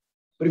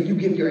 But if you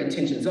give your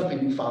intentions up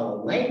and you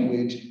follow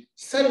language,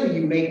 suddenly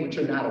you make what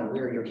you're not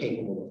aware you're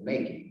capable of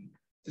making.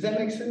 Does that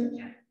make sense?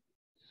 Yeah.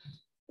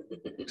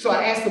 So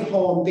I asked the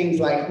poem things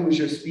like, who is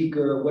your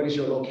speaker? What is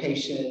your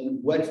location?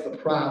 What's the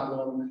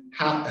problem?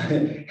 How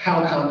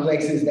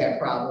complex is that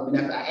problem?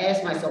 And after I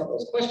ask myself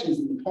those questions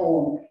in the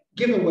poem,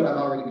 given what I've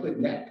already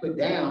put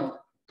down,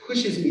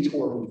 pushes me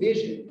toward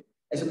revision,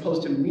 as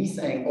opposed to me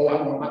saying, oh,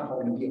 I want my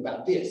poem to be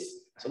about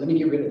this, so let me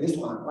get rid of this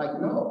line. Like,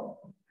 no.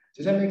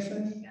 Does that make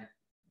sense? Yeah.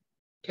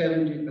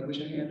 Kevin, do you wish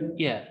your hand up?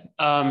 Yeah,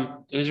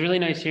 it was really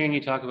nice hearing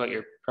you talk about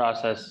your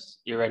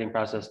writing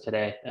process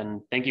today,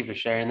 and thank you for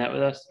sharing that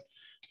with us.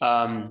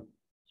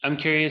 I'm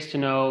curious to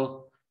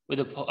know, with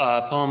a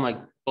poem like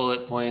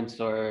Bullet Points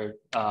or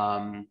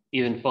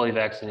even Fully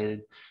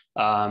Vaccinated,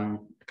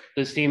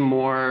 those seem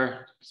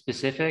more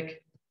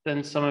specific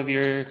than some of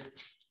your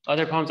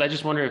other poems. I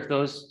just wonder if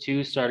those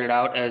two started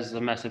out as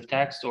a mess of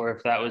text, or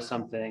if that was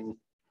something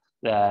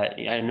that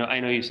I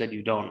know you said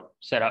you don't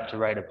set out to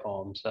write a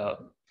poem.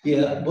 So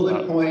yeah,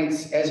 Bullet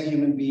Points as a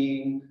human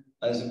being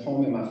is a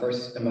poem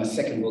in my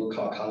second book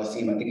called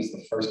Coliseum. I think it's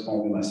the first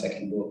poem in my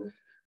second book.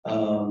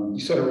 You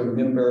sort of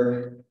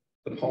remember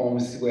the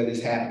poems where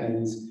this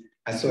happens.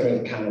 I sort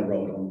of kind of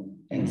wrote them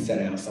and sat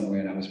down somewhere,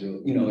 and I was real,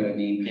 you know what I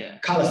mean? yeah.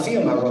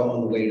 Coliseum, I wrote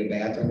on the way to the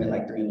bathroom at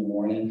like 3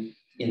 in.the.morning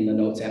in the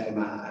notes app of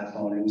my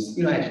iPhone. It was,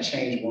 I had to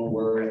change one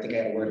word. I think I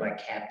had a word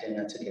like captain.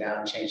 I took it out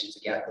and changed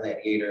it to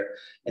gladiator.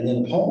 And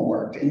then the poem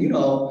worked. And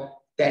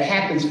that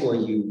happens for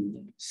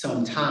you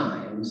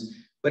sometimes,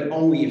 but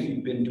only if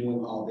you've been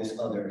doing all this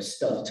other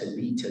stuff to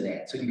lead to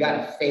that. So you got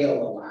to fail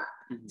a lot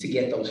to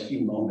get those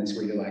few moments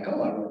where you're like,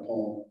 oh, I wrote a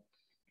poem.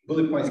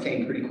 Bullet Points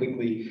came pretty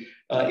quickly.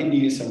 It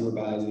needed some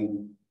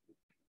revising.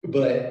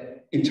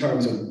 But in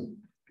terms of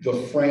the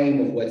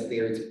frame of what's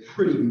there, it's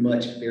pretty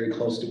much very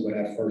close to what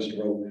I first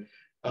wrote.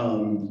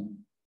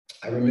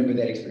 I remember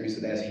that experience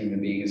with as a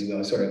human being as well.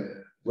 I sort of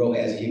wrote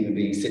as a human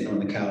being, sitting on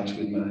the couch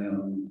with my,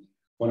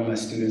 one of my former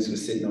students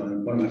was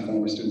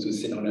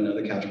sitting on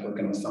another couch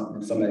working on something.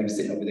 And somebody was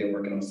sitting over there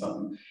working on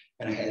something.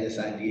 And I had this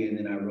idea, and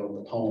then I wrote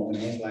the poem.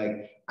 And I was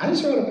like, I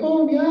just wrote a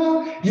poem,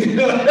 y'all.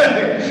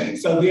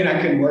 So then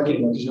I couldn't work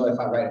anymore, because if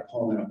I write a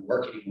poem, I don't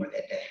work anymore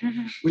that day,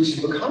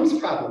 which becomes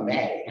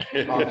problematic.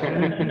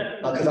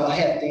 Because I'll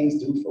have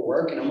things due for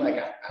work, and I'm like,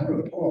 I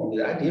wrote a poem.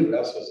 I did what I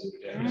was supposed to do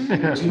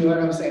today. Do you know what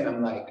I'm saying?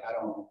 I'm like, I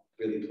don't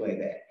really play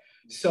that.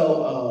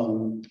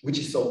 So, which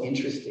is so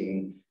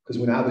interesting, because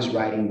when I was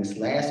writing this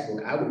last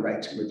book, I would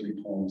write 2 or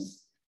 3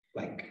 poems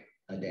like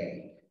a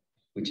day,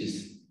 which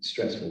is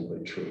stressful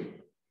but true.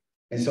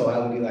 And so I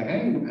would be like, I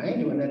ain't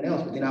doing nothing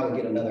else. But then I would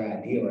get another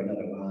idea or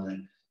another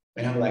line.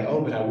 And I'm like, oh,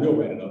 but I will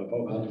write another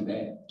poem. I'll do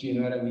that. Do you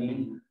know what I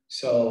mean?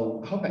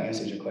 So I hope I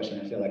answered your question.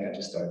 I feel like I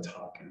just started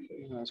talking.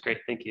 That's great.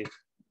 Thank you.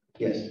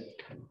 Yes.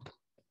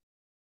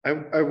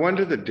 I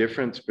wonder the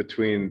difference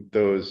between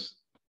those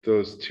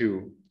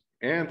 2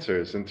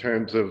 answers in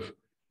terms of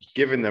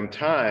giving them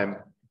time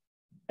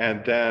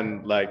and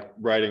then like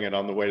writing it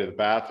on the way to the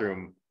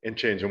bathroom and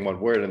changing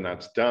one word, and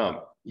that's dumb.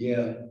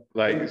 Yeah.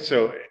 Like,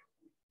 so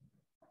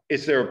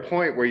is there a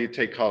point where you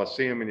take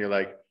Coliseum and you're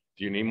like,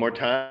 do you need more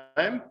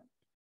time?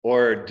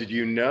 Or did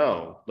you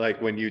know,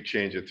 like when you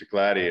change it to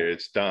Gladiator,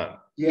 it's done?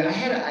 Yeah, I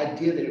had an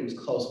idea that it was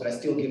close, but I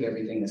still give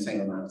everything the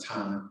same amount of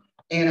time.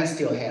 And I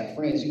still have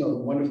friends. The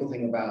wonderful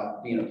thing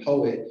about being a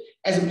poet,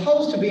 as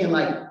opposed to being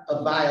like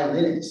a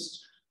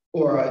violinist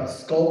or a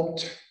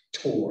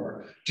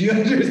sculptor, do you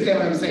understand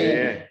what I'm saying?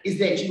 Yeah. Is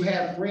that you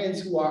have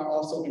friends who are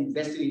also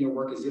invested in your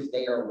work as if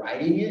they are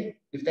writing it,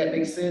 if that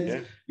makes sense. Yeah.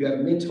 You have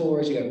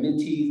mentors, you have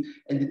mentees,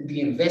 and the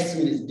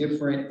investment is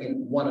different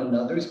in one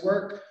another's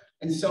work.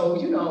 And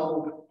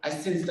so, I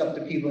send stuff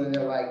to people and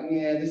they're like,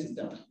 yeah, this is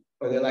done.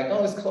 Or they're like,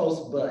 oh, it's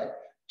close, but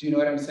do you know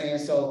what I'm saying?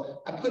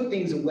 So I put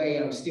things away,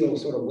 and I'm still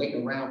sort of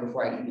waiting around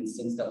before I even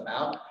send stuff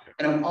out.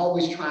 And I'm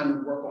always trying to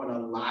work on a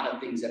lot of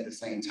things at the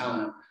same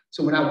time.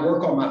 So when I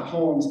work on my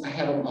poems, I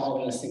have them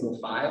all in a single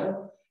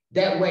file.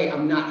 That way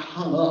I'm not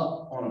hung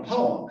up on a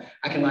poem.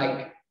 I can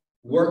like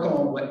work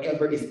on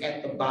whatever is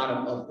at the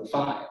bottom of the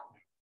file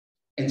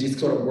and just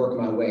sort of work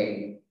my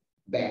way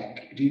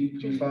back. Do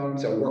you follow?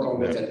 So work on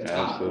what's at the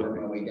top and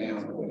work my way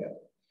down or whatever.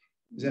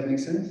 Does that make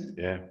sense?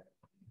 Yeah.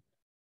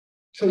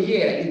 So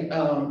yeah,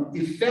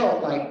 it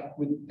felt like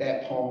with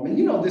that poem,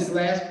 and this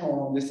last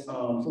poem, this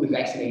Fully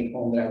Vaccinated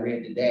poem that I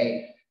read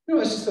today,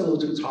 it's just a little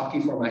too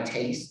talky for my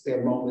taste. There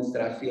are moments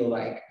that I feel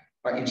like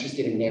are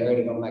interested in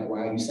narrative. I'm like, why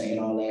are you saying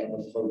all that?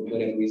 But for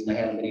whatever reason, I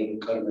haven't been able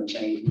to cut them or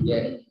change them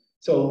yet.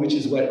 So, which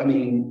is what,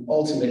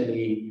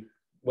 ultimately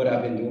what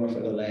I've been doing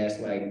for the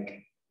last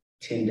like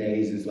 10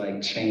 days is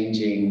like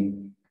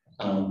changing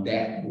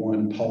that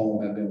one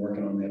poem. I've been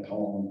working on that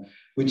poem,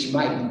 which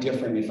might be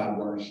different if I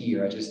weren't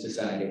here. I just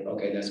decided,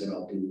 okay, that's what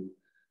I'll do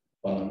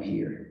while I'm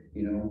here,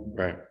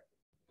 Right.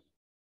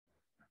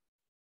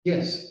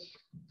 Yes.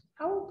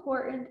 How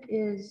important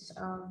is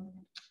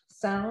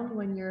sound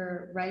when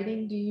you're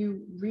writing? Do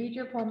you read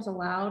your poems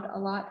aloud a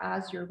lot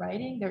as you're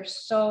writing? They're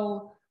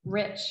so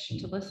rich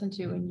to listen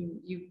to, and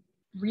you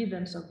read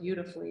them so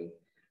beautifully.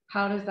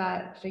 How does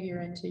that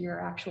figure into your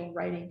actual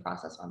writing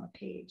process on the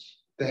page?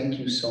 Thank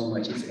you so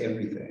much. It's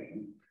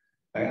everything.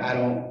 I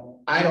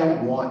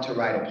don't want to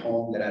write a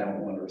poem that I don't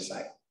want to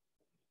recite.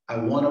 I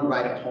want to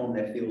write a poem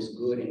that feels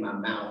good in my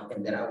mouth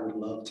and that I would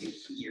love to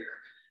hear.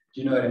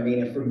 Do you know what I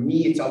mean? And for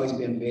me, it's always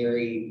been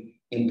very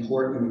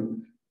important.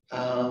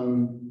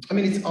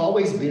 It's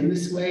always been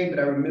this way, but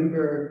I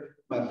remember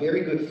my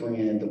very good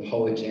friend, the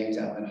poet James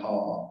Allen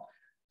Hall.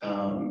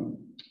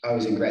 I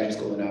was in graduate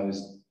school and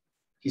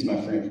he's my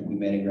friend, we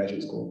met in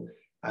graduate school.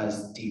 I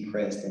was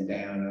depressed and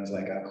down. I was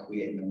like, I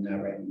quit and I'm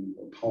not writing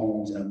more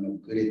poems and I'm no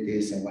good at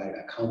this. And why did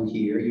I come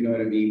here? You know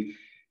what I mean?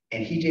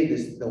 And he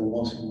did the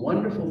most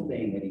wonderful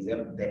thing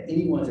that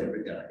anyone's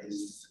ever done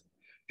is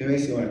It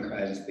makes me want to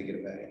cry just thinking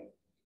about it.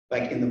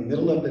 Like in the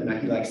middle of the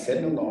night, he like set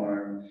an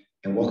alarm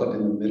and woke up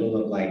in the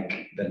middle of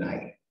like the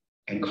night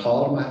and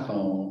called my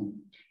phone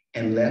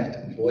and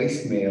left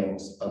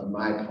voicemails of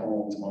my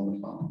poems on the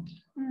phone.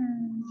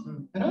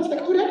 And I was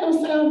like, oh, that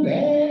don't sound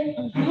bad.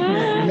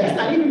 That's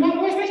not even my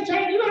voice. That's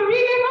Jay. You gonna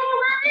read that poem?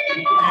 Read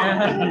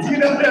that poem. You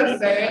know what I'm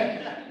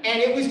saying? And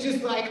it was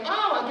just like,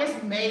 oh, I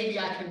guess maybe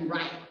I can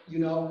write, you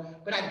know?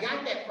 But I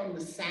got that from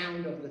the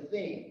sound of the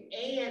thing.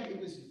 And it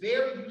was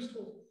very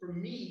useful for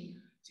me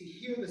to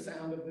hear the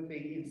sound of the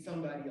thing in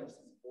somebody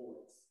else's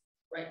voice,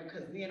 right?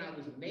 Because then I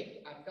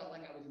felt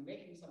like I was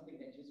making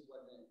something that just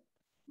wasn't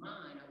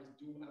mine. I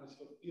was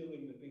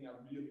fulfilling the thing I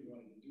really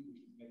wanted to do, which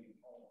was making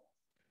poems,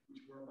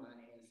 which were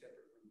mine and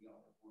separate from the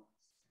all at once.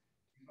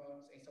 You know what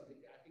I'm saying? So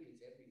I think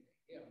it's everything.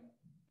 Yeah.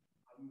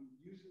 I'm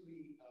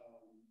usually,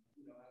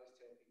 you know, I always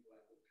tell people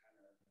I look kind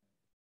of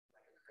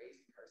like a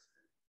crazy person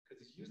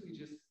because it's usually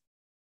just,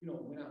 you know,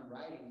 when I'm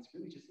writing, it's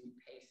really just me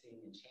pacing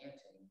and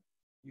chanting.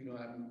 You know,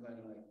 I'm kind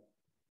of like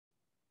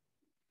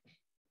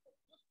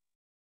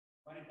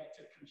running back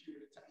to the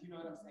computer. You know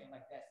what I'm saying?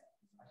 Like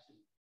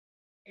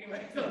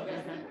anyway, so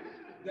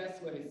that's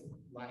what it's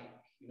like.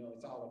 You know,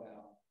 it's all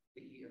about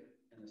the ear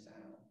and the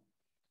sound.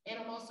 And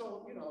I'm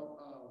also, you know,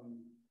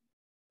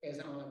 as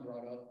Ann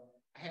brought up,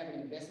 I have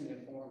an investment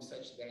in form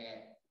such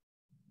that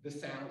the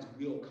sounds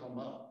will come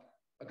up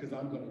because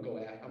I'm going to go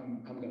after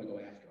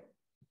them.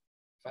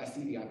 If I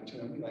see the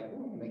opportunity, I'll be like,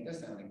 oh, I'm gonna make that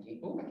sound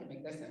again. Oh, I can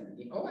make that sound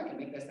again. Oh, I can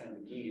make that sound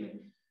again.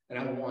 And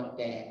I want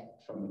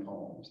that from the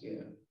poems,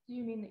 yeah. Do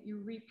you mean that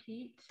you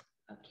repeat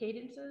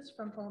cadences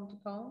from poem to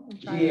poem?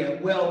 Yeah,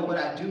 well, what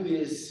I do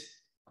is,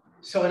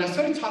 and I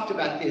sort of talked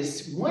about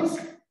this once,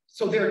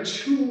 so there are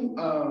two,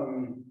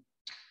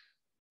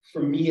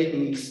 for me at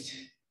least,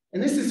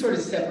 and this is sort of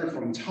separate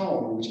from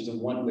tone, which is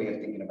one way of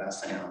thinking about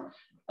sound.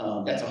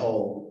 That's a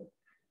whole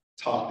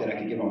talk that I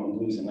could give on the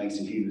blues and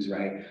Langston Hughes,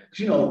 right? Because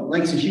you know,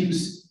 Langston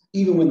Hughes,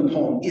 even when the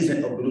poem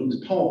isn't a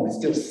blues poem, it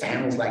still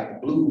sounds like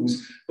the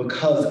blues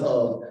because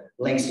of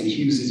Langston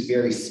Hughes's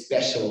very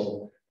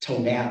special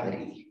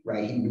tonality,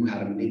 right? He knew how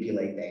to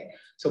manipulate that.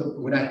 So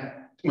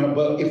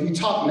but if we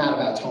talk not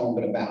about tone,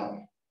 but about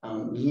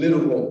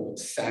literal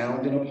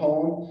sound in a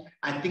poem,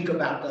 I think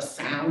about the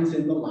sounds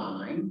in the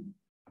line,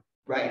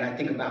 right? And I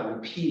think about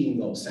repeating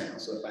those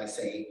sounds. So if I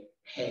say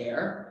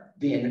hair,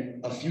 then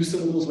a few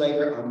syllables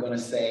later, I'm gonna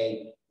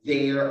say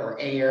there or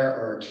air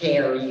or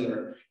carry,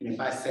 and if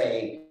I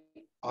say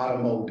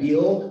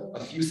automobile, a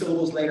few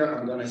syllables later,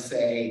 I'm gonna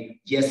say,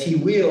 yes, he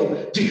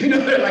will. Do you know,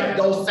 like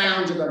those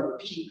sounds are gonna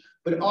repeat,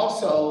 but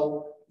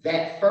also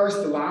that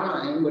first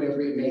line, whatever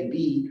it may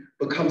be,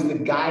 becomes the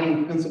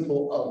guiding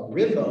principle of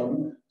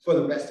rhythm for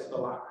the rest of the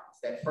lines.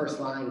 That first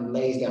line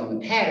lays down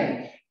the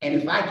pattern. And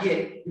if I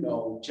get, you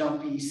know,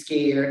 jumpy,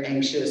 scared,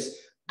 anxious,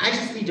 I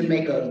just need to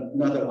make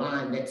another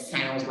line that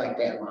sounds like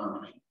that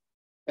line.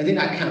 And then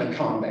I kind of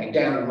calm back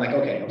down. I'm like,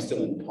 okay, I'm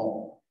still in the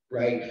poem,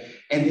 right?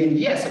 And then,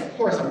 yes, of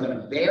course, I'm going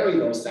to vary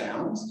those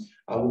sounds.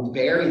 I will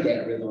vary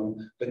that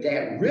rhythm, but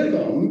that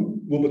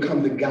rhythm will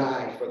become the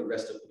guide for the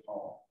rest of the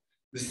poem.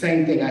 The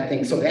same thing, I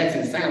think, so that's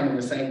in sound, and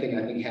the same thing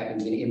I think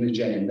happens in image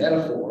and in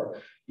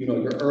metaphor. You know,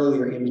 your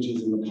earlier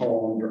images in the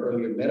poem, your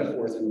earlier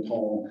metaphors in the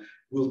poem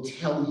will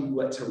tell you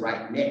what to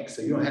write next,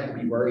 so you don't have to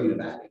be worried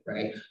about it,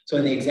 right? So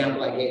in the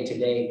example I gave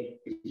today,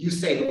 if you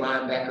say the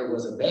linebacker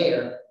was a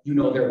bear, you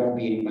know there won't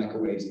be any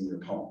microwaves in your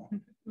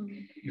poem.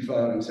 You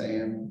follow what I'm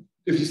saying?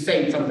 If you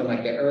say something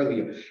like that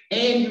earlier,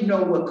 and you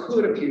know what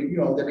could appear, you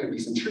know, there could be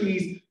some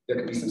trees, there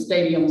could be some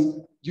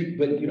stadiums,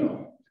 but you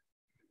know.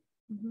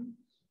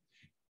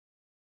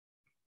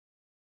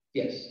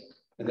 Yes,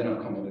 and then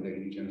I'll come over there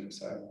to you, Jennifer,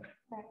 sorry.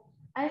 Okay.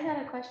 I just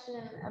had a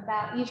question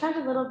about, you talked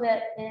a little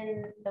bit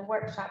in the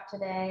workshop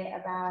today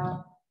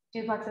about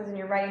duplexes in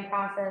your writing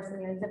process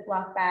and your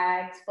Ziploc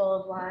bags full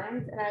of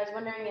lines. And I was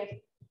wondering if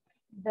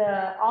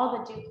all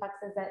the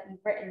duplexes that you've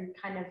written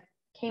kind of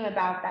came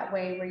about that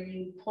way, where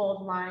you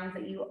pulled lines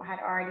that you had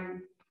already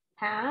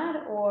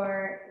had,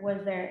 or was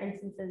there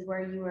instances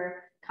where you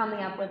were coming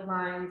up with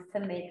lines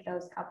to make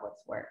those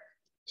couplets work?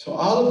 So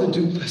all of the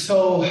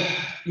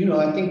you know,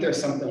 I think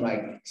there's something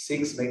like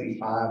 6, maybe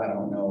 5, I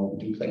don't know,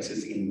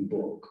 duplexes in the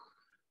book.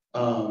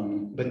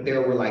 But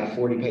there were like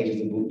 40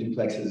 pages of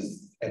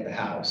duplexes at the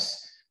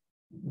house.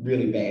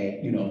 Really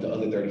bad, you know, the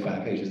other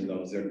 35 pages of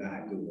those, they're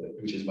not good,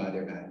 which is why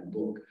they're not in the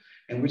book.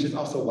 And which is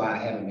also why I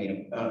haven't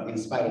made in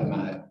spite of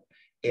my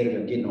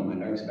editor getting on my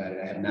nerves about it,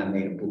 I have not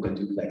made a book of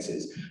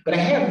duplexes. But I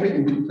have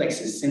written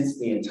duplexes since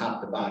then, top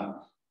to bottom.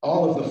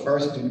 All of the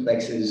first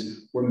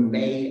duplexes were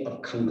made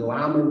of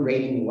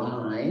conglomerating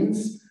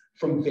lines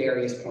from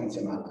various points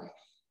in my life.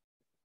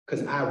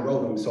 Because I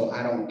wrote them, so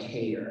I don't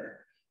care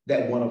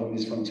that one of them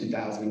is from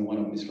 2000 and one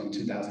of them is from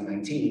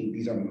 2019.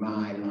 These are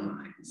my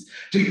lines.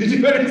 Do you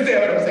understand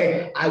what I'm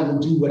saying? I will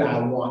do what I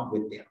want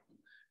with them.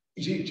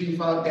 Do you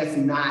follow? That's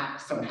not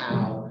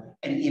somehow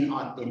an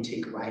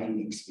inauthentic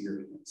writing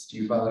experience. Do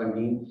you follow what I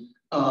mean?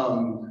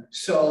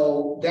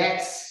 So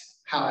that's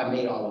how I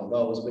made all of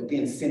those. But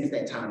then since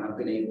that time, I've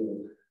been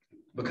able,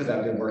 because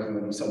I've been working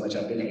with them so much,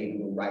 I've been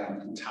able to write them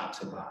from top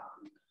to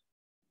bottom,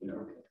 you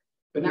know.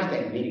 But not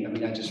that many. I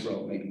mean, I just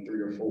wrote maybe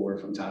 3 or 4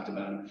 from top to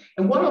bottom.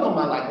 And one of them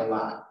I like a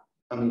lot.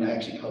 I mean, I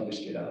actually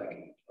published it. I like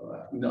it a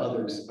lot. And the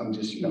others, I'm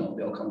just, you know,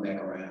 they'll come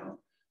back around.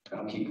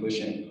 I'll keep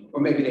pushing.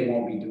 Or maybe they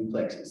won't be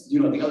duplexes. You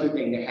know, the other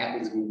thing that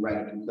happens when you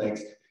write a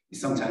duplex is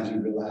sometimes you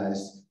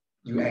realize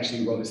you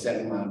actually wrote a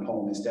 7-line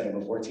poem instead of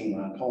a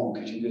 14-line poem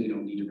because you really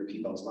don't need to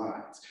repeat those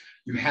lines.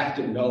 You have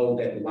to know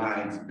that the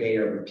lines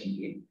bear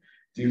repeating.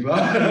 Do you know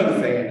what I'm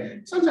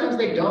saying? Sometimes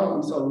they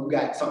don't, so you've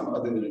got something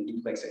other than a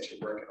duplex that you're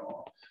working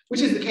on,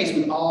 which is the case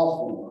with all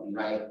form,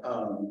 right?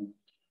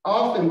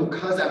 Often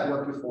because I've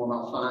worked with form,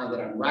 I'll find that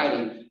I'm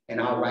writing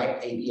and I'll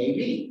write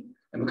ABAB.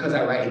 And because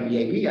I write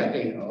ABAB, I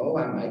think, oh,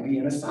 I might be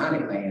in a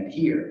sonic land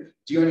here.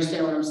 Do you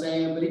understand what I'm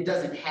saying? But it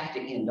doesn't have to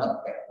end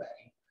up that way.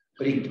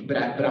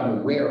 But I'm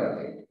aware of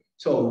it.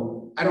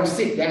 So I don't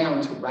sit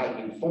down to write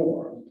in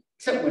form,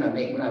 except when I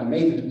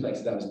made the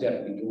duplexes, I was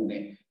definitely doing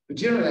that. But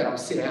generally, I don't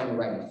sit down and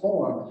write in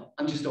form.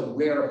 I'm just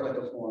aware of what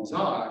the forms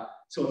are.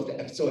 So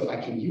if I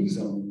can use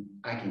them,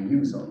 I can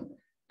use them.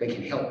 They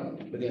can help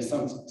me. But then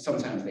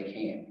sometimes they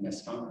can't, and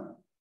that's fine.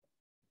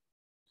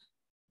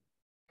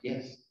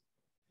 Yes.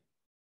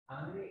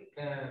 I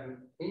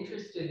am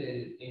interested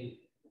in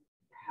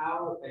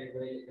how and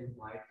when and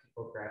why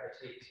people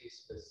gravitate to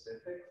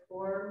specific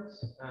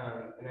forms.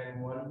 And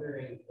I'm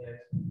wondering if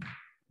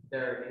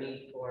there are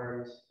any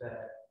forms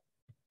that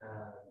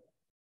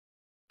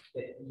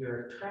that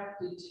you're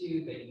attracted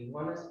to, that you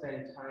want to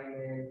spend time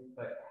in,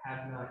 but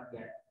have not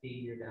yet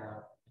figured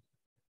out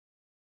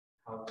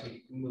how to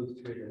move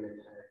through them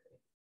entirely.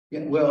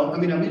 Yeah, well, I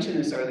mean, I mentioned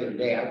this earlier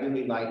today. I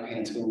really like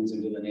Pantoums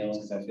and villanelles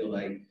because I feel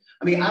like,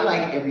 I mean, I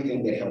like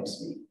everything that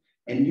helps me.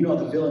 And you know,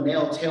 the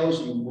villanelle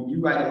tells you when you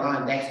write a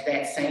line, that's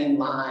that same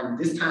line,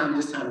 this time,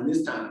 this time, and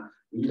this time.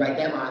 When you write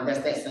that line,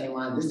 that's that same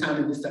line, this time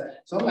and this time.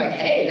 So I'm like,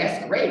 hey,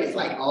 that's great. It's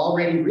like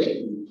already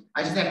written.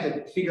 I just have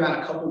to figure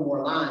out a couple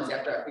more lines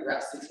after I figure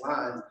out 6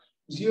 lines.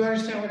 Do you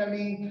understand what I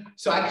mean?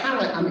 So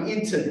I'm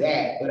into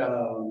that, but,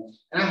 and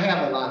I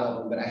have a lot of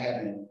them, but I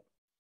haven't.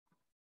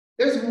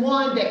 There's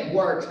one that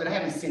works, but I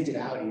haven't sent it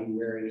out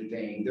anywhere or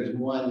anything. There's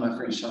one my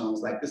friend Sean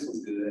was like, this was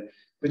good.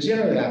 But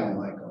generally I don't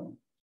like them,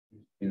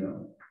 you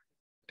know.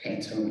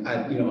 Pantoum,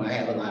 I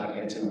have a lot of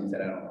Pantoums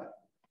that I don't like.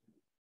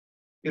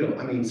 You know,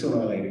 I mean, sooner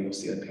or later you'll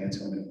see a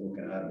Pantoum in a book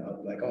and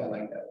I'll be like, oh, I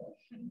like that one.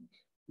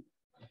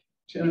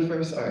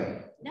 Jennifer,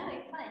 sorry. No,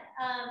 you're fine.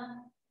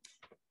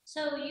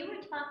 So you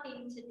were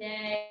talking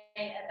today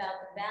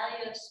about the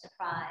value of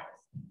surprise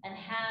and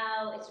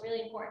how it's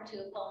really important to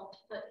a poem to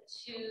put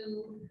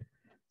 2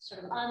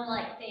 sort of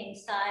unlike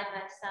things side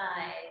by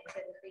side to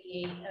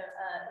create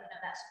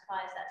that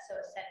surprise that's so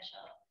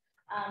essential.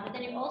 But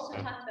then you also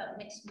talked about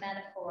mixed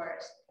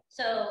metaphors.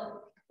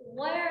 So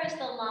where is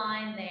the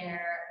line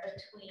there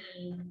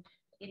between,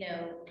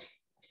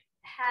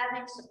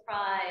 having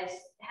surprise,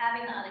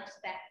 having the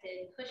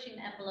unexpected, pushing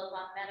the envelope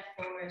on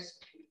metaphors,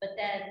 but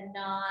then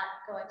not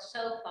going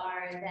so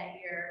far that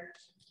you're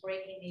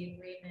breaking the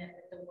agreement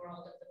with the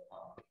world of the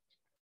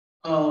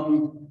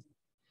poem?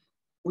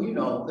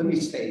 Well, let me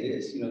say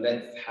this,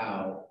 that's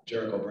how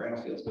Jericho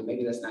Brown feels, but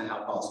maybe that's not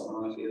how Paul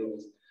Solana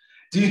feels.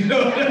 Do you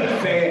know what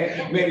I'm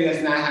saying? Maybe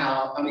that's not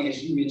how,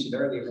 as you mentioned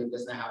earlier, maybe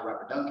that's not how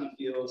Robert Duncan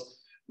feels.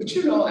 But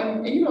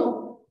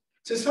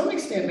to some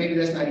extent, maybe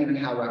that's not even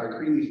how Robert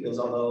Creeley feels,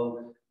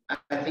 although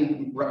I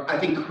think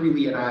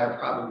Creeley and I are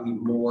probably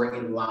more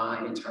in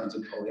line in terms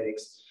of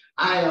poetics.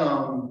 I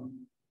don't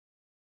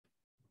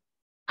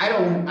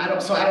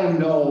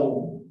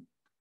know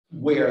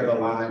where the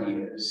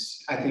line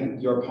is. I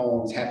think your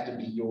poems have to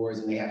be yours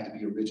and they have to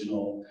be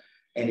original.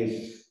 And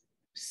if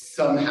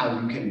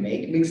somehow you can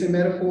make mixing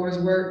metaphors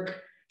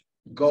work,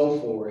 go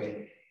for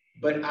it.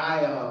 But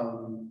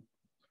I'm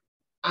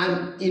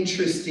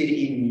interested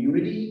in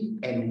unity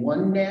and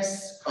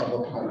oneness of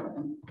a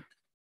poem.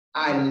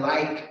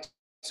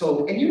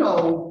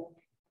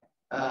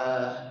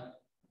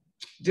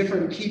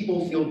 Different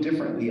people feel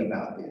differently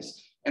about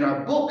this. And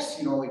our books,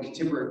 in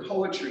contemporary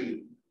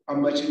poetry are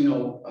much,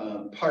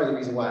 part of the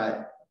reason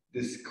why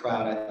this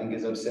crowd, I think,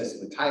 is obsessed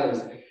with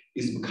titles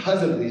is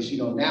because of this.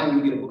 Now when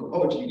you get a book of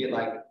poetry, you get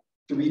like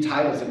 3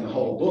 titles in the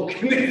whole book.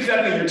 And then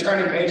suddenly you're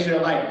turning page and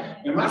you're like,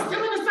 am I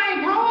still in the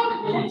same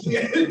poem? Do you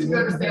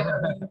understand what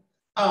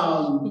I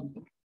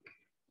mean?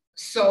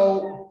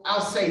 So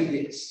I'll say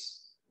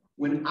this.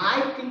 When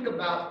I think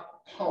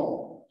about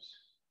poems,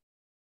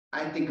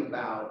 I think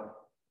about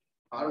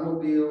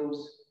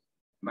automobiles,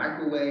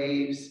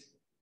 microwaves,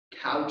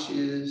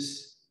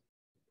 couches,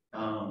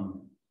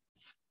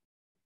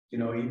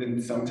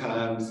 even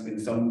sometimes in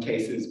some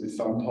cases with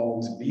some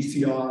poems,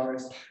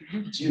 VCRs.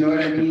 Do you know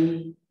what I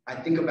mean? I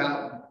think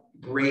about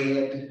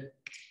bread.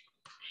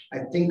 I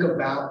think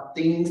about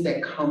things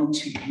that come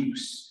to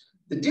use.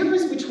 The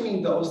difference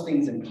between those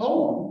things and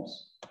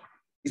poems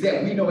is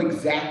that we know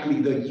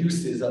exactly the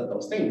uses of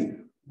those things.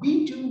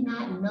 We do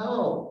not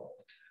know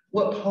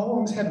what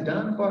poems have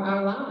done for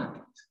our lives.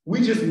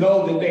 We just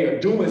know that they are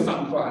doing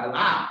something for our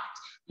lives.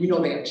 We know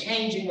they're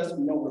changing us.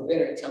 We know we're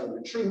better at telling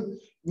the truth.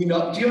 We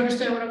know, do you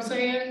understand what I'm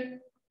saying?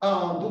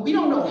 But we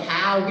don't know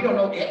how, we don't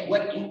know at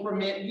what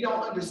increment, we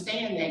don't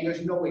understand that.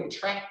 There's no way to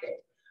track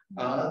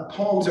that.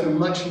 Poems are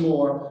much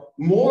more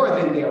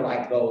than they're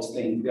like those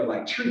things. They're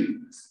like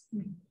trees,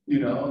 you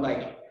know,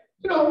 like,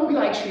 you know, we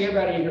like trees,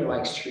 everybody in here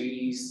likes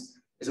trees.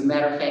 As a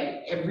matter of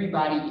fact,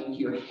 everybody in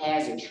here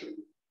has a tree.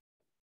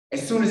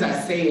 As soon as I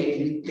say it,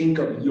 you think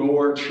of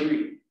your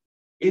tree.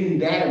 Isn't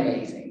that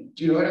amazing?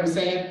 Do you know what I'm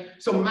saying?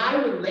 So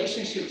my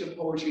relationship to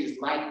poetry is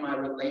like my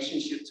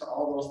relationship to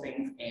all those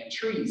things and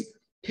trees.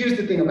 Here's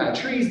the thing about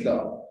trees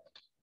though.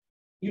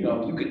 You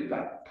know, you could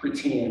like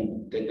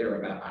pretend that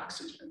they're about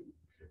oxygen.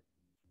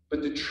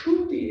 But the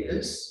truth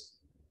is,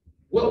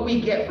 what we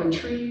get from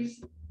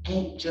trees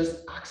ain't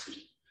just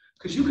oxygen.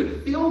 Because you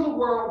could fill the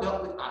world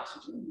up with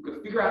oxygen. You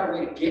could figure out a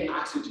way to get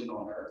oxygen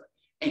on Earth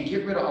and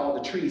get rid of all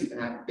the trees,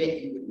 and I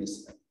bet you would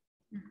miss them.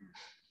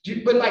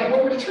 But like,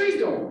 what were the trees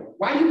doing?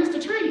 Why do you miss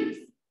the trees?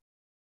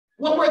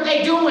 What were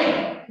they doing?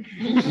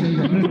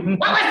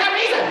 What was the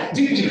reason?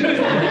 Do you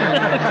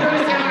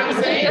understand what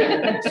I'm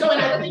saying? So,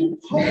 and I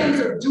think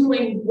poems are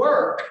doing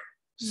work.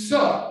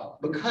 So,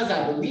 because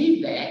I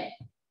believe that,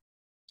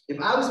 if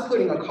I was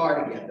putting a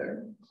car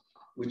together,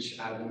 which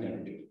I would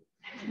never do,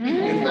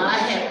 if I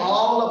had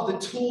all of the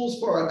tools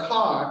for a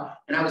car,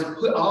 and I was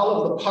put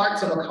all of the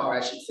parts of a car,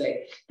 I should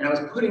say, and I was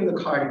putting the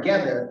car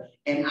together,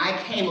 and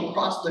I came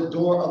across the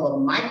door of a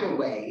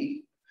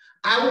microwave,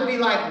 I would be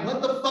like,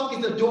 what the fuck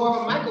is the door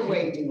of a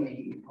microwave doing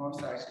here? Oh, I'm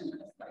sorry, excuse me,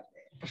 like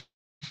that.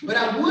 But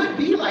I would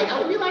be like, I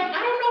don't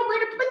know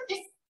where to put this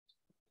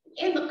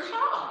in the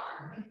car.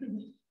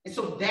 And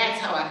so that's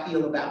how I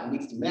feel about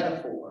mixed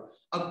metaphor.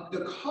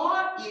 The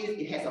car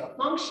it has a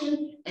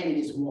function and it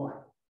is one.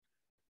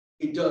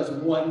 It does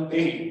one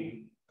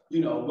thing.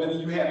 You know, whether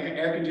you have your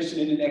air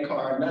conditioning in that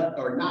car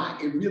or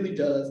not, it really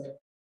does.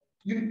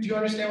 Do you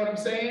understand what I'm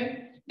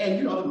saying? And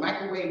you know, the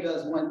microwave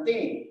does one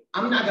thing.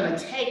 I'm not gonna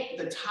take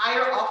the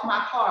tire off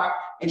my car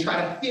and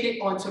try to fit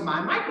it onto my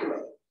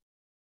microwave.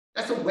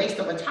 That's a waste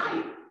of a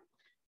tire.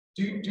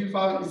 Do you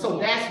follow? So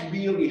that's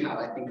really how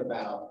I think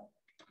about.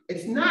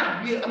 It's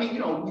not real, I mean, you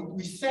know,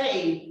 we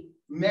say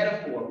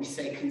metaphor, we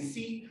say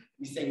conceit,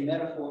 we say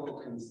metaphorical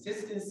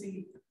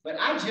consistency, but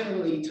I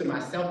generally, to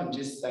myself, am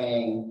just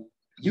saying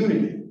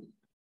unity,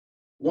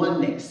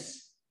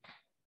 oneness.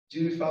 Do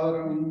you follow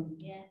them?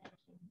 Yeah.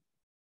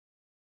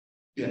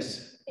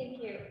 Yes.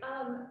 Thank you.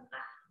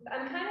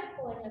 I'm kind of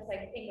pulling this,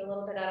 I think, a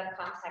little bit out of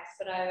context,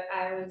 but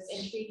I was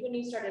intrigued when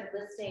you started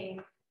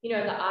listing, you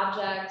know, the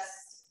objects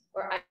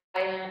or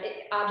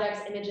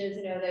objects, images,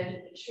 you know,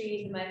 the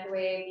trees, the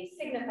microwave, these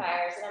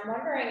signifiers. And I'm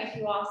wondering if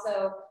you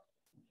also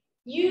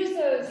use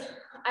those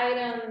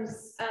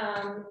items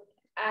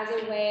as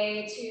a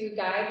way to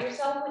guide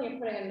yourself when you're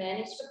putting a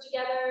manuscript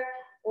together,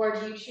 or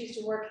do you choose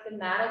to work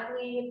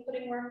thematically with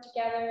putting work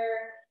together?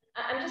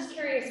 I'm just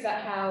curious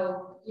about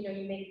how, you know,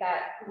 you make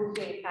that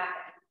working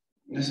happen.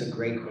 That's a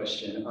great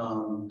question.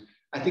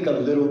 I think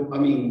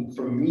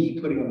for me,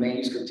 putting a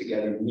manuscript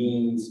together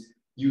means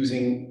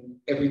using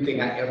everything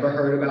I ever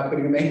heard about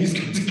putting a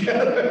manuscript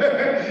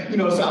together. You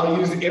know, so I'll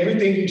use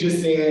everything you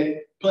just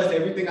said, plus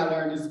everything I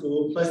learned in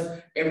school, plus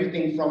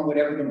everything from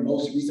whatever the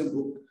most recent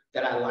book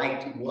that I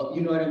liked,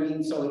 you know what I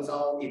mean? So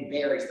it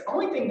varies. The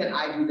only thing that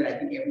I do that I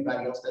think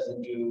everybody else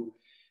doesn't do,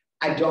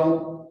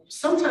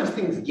 sometimes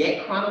things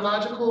get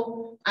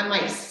chronological. I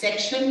might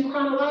section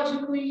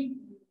chronologically,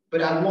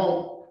 but I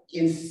won't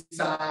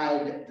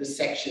inside the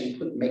section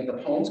make the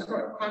poems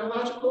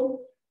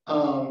chronological.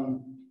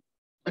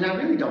 And I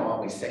really don't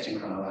always section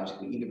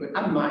chronologically either, but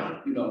I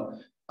might, you know.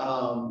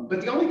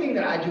 But the only thing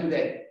that I do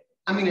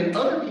and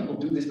other people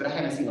do this, but I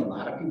haven't seen a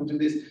lot of people do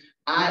this.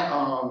 I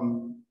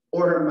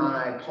order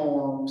my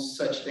poems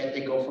such that they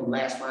go from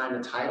last line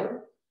to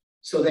title,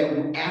 so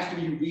that after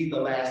you read the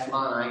last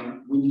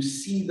line, when you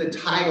see the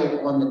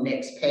title on the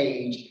next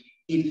page,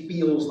 it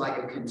feels like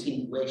a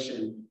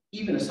continuation,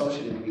 even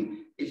associatively,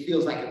 it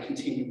feels like a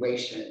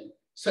continuation,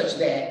 such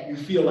that you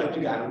feel like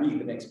you gotta read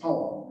the next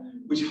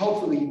poem, which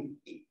hopefully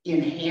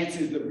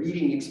enhances the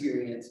reading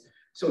experience.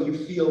 So you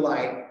feel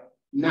like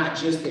not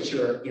just that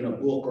you're in a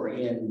book or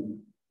in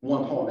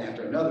one poem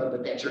after another,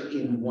 but that you're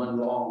in one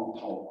long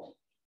poem.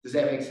 Does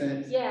that make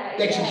sense? Yeah.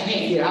 That you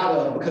can't get out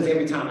of, because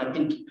every time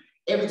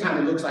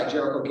it looks like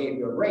Jericho gave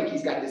you a break,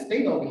 he's got this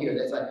thing over here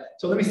that's like,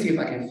 so let me see if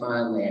I can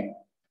find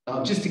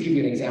that. Just to give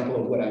you an example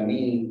of what I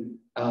mean.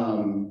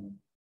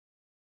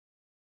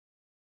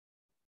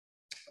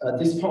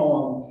 This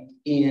poem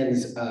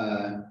ends,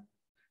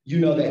 you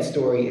know that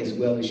story as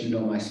well as you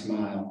know my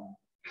smile,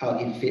 how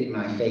it fit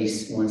my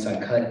face once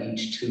I cut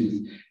each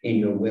tooth in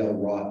your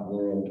well-wrought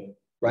world,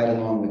 right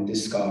along with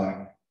this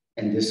scar,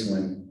 and this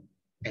one,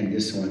 and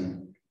this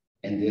one,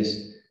 and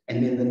this.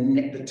 And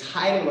then the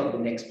title of the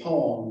next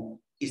poem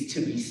is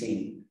To Be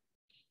Seen,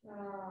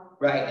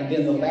 right? And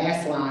then the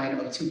last line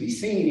of To Be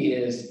Seen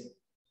is,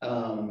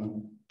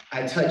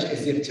 I touch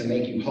as if to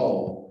make you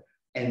whole.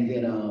 And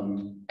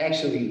then,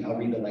 actually, I'll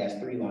read the last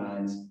 3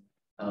 lines,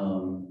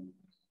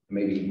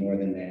 maybe more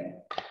than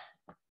that.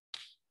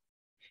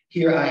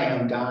 Here I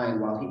am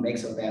dying while he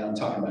makes a battle. I'm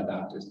talking about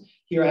doctors.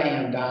 Here I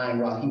am dying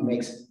while he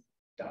makes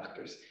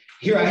doctors.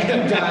 Here I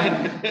am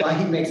dying while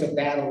he makes a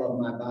battle of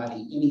my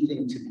body,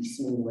 anything to be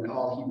seen when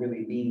all he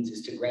really means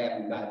is to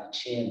grab me by the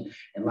chin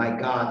and like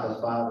God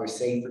the Father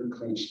say through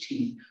clenched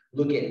teeth,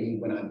 look at me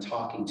when I'm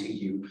talking to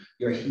you.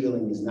 Your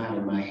healing is not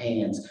in my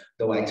hands,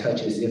 though I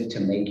touch as if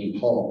to make you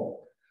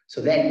whole. So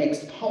that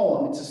next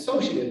poem, it's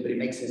associative, but it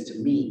makes sense to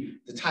me.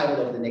 The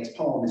title of the next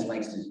poem is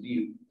Langston's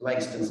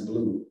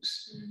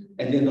Blues.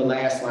 And then the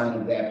last line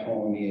of that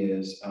poem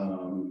is,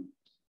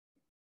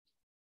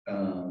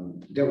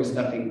 there was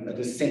nothing,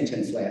 the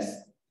sentence last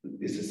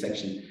is a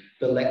section,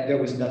 there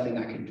was nothing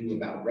I could do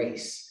about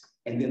race.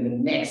 And then the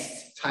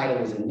next title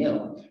is a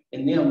nim.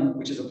 And nim,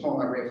 which is a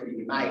poem I read for you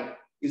tonight,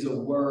 is a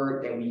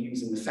word that we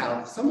use in the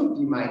South. Some of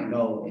you might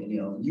know, and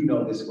you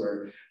know this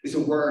word. It's a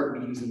word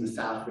we use in the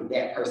South for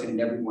that person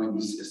and everyone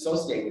you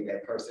associate with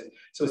that person.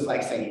 So it's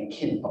like saying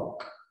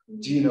kinfolk.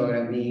 Do you know what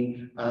I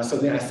mean? So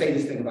then I say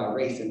this thing about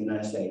race and then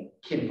I say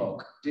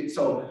kinfolk.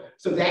 So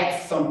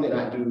that's something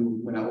I do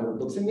when I order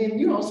books. And then,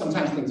 you know,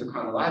 sometimes things are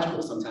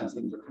chronological, sometimes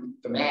things are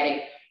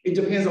thematic. It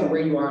depends on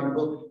where you are in the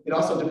book. It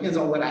also depends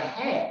on what I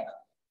have.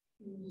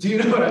 Do you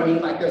know what I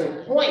mean? Like there's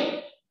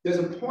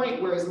a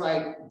point where it's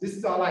like, this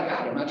is all I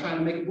got. Am I trying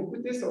to make a book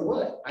with this or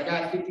what? I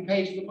got 50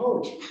 pages of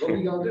poetry. What are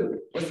we gonna do?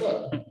 What's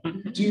up?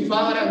 Do you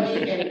follow what I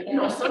mean? And you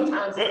know,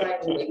 sometimes it's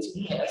like, well, wait till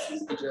you have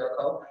Sister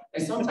Jericho.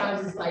 And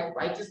sometimes it's like,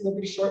 write this little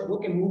bitty short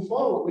book and move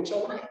forward with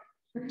your life.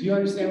 Do you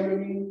understand what I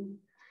mean?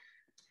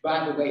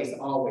 By the way, it's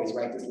always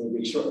write this little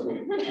bitty short book.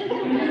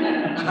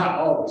 I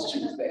always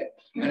choose that.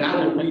 And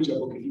I will read your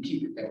book if you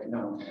keep it that way.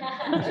 No.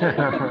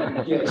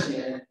 Yeah,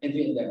 Shannon. And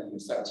then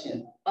that, sorry,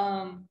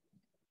 Shannon.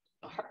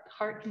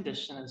 Heart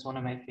Condition is one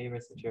of my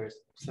favorites of yours.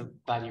 So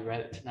glad you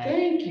read it tonight.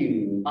 Thank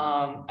you.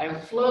 I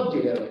flubbed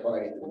it at a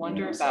party.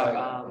 wonder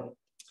about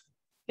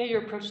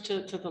your approach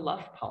to the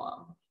love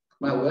poem.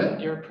 My what?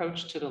 Your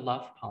approach to the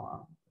love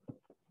poem.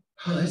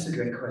 Oh, that's a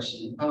great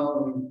question.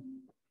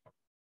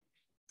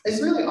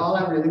 It's really all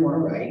I really want to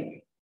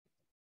write.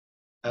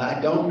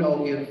 I don't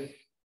know if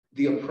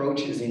the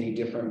approach is any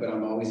different, but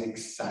I'm always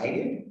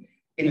excited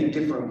in a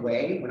different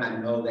way when I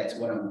know that's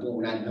what I'm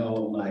doing. I know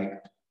like,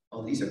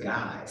 oh, these are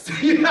guys.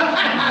 You know what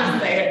I'm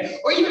saying?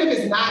 Or even if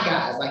it's not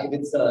guys, like if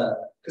it's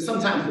because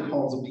sometimes the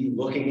poems will be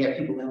looking at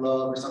people in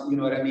love or something, you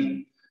know what I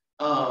mean?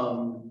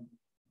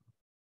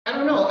 I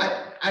don't know.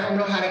 I don't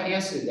know how to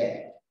answer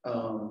that.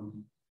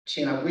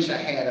 Chin, I wish I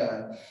had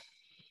a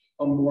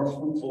more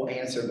fruitful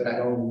answer, but I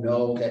don't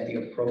know that the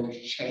approach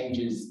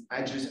changes.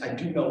 I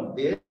do know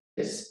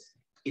this.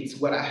 It's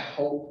what I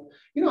hope,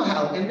 you know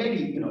how, and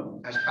maybe, you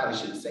know, I probably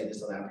shouldn't say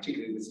this aloud,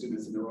 particularly with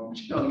students in the room, but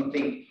you know, you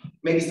think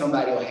maybe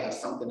somebody will have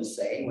something to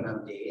say when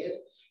I'm dead.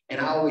 And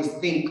I always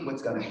think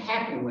what's gonna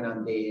happen when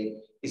I'm dead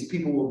is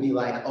people will be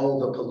like, oh,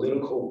 the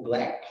political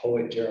Black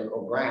poet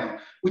Jericho Brown,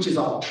 which is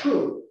all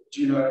true. Do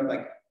you know what I'm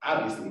like?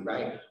 Obviously,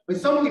 right? But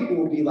some people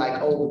will be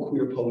like, oh, the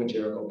queer poet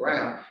Jericho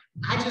Brown.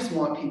 I just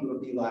want people to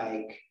be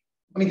like,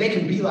 I mean, they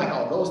can be like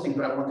all those things,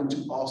 but I want them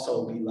to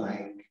also be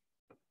like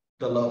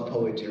the love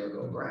poet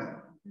Jericho Brown.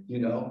 You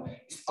know,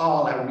 it's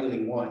all I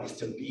really want is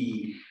to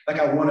be, like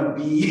I want to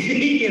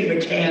be in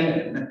the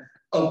canon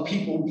of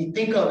people we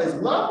think of as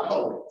love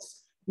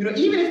poets. You know,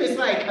 even if it's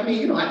like, I mean,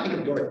 you know, I think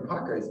of Dorothy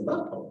Parker as a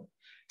love poet.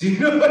 Do you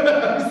know what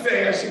I'm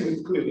saying? She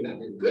was clearly not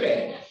very good at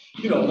it.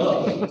 You know,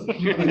 love. I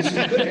mean, she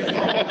was good at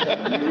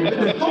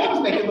the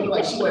poems make it look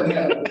like she wasn't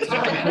having a good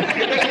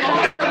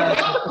time.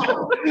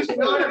 You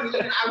know what I mean?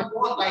 And I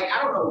want, like,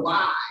 I don't know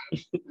why.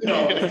 You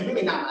know, it's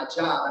really not my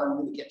job. I don't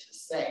really get to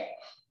say,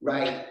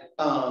 right?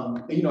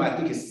 You know, I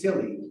think it's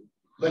silly,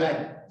 but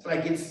I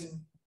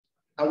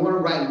want to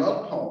write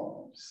love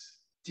poems.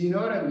 Do you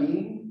know what I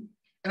mean?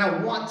 And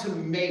I want to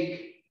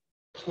make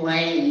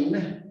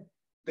plain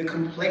the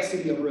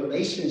complexity of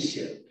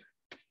relationship,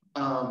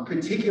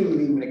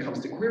 particularly when it comes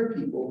to queer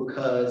people,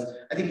 because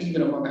I think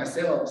even among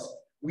ourselves,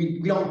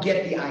 we don't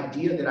get the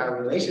idea that our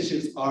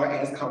relationships are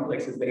as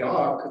complex as they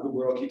are because the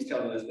world keeps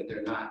telling us that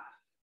they're not.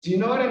 Do you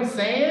know what I'm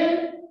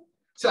saying?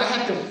 So I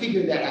have to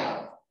figure that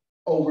out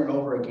over and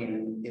over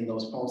again in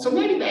those poems. So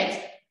maybe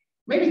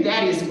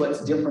that is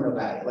what's different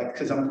about it. Like,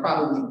 because I'm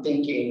probably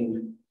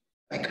thinking,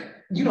 like,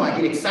 you know, I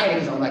get excited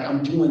because I'm like,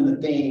 I'm doing the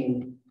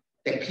thing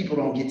that people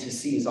don't get to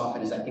see as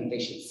often as I think they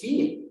should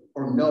see it,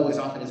 or know as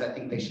often as I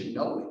think they should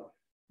know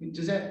it.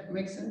 Does that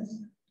make sense?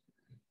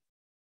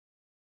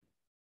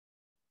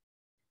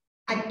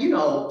 You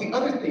know, the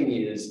other thing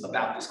is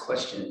about this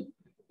question,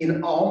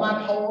 in all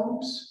my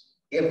poems,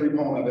 every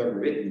poem I've ever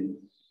written,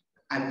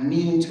 I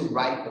mean to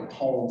write the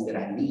poems that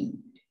I need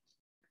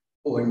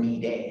or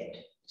needed.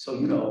 So,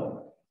 you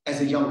know, as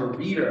a younger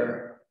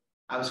reader,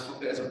 as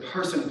a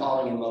person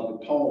falling in love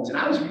with poems, and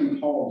I was reading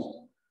poems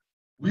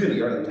really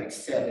early, like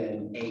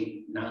 7,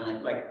 8,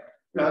 9, like,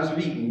 you know, I was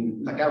reading,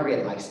 like I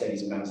read life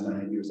studies when I was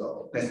 9 years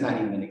old. That's not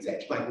even an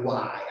exaggeration. Like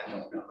why? I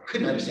don't know. I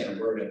couldn't understand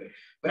a word of it,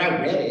 but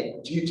I read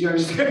it. Do you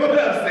understand what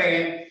I'm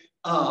saying?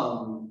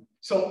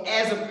 So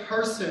as a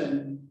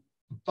person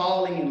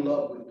falling in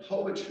love with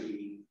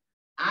poetry,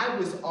 I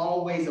was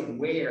always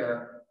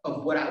aware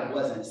of what I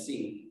wasn't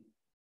seeing.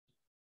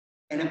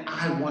 And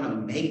I want to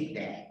make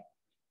that.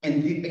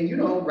 And you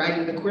know,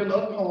 writing the queer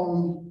love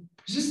poem,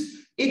 just,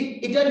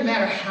 it doesn't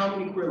matter how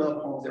many queer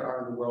love poems there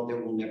are in the world, there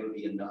will never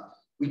be enough.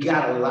 We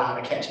got a lot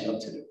of catching up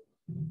to do.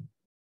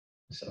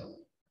 So,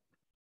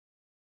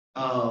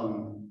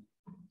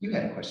 you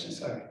had a question,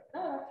 sorry.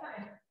 Oh, that's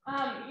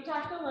fine. You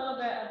talked a little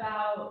bit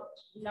about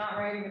not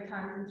writing a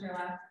ton since your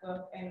last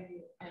book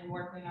and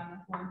working on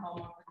this one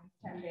poem over these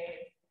 10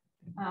 days.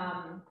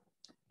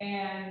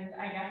 And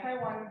I guess I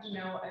wanted to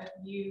know if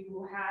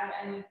you had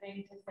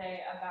anything to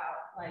say about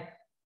like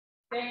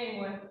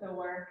staying with the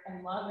work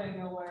and loving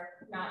the work,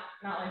 not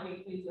like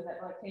being pleased with it,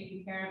 but like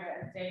taking care of it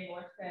and staying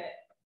with it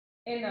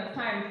in those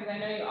times. Because I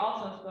know you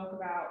also spoke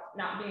about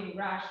not being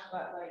rushed,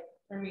 but like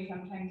for me,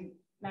 sometimes it's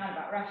not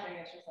about rushing,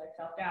 it's just like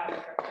self-doubt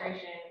or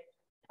frustration,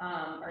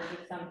 or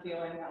just some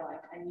feeling that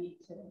like I need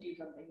to do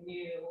something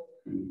new.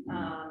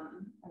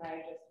 And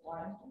I just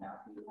wanted to know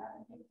if you had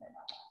anything to say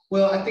about that.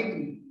 Well, I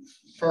think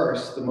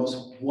first, the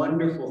most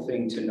wonderful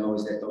thing to know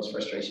is that those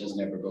frustrations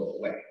never go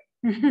away,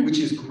 which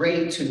is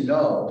great to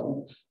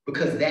know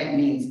because that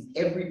means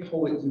every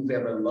poet you've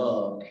ever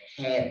loved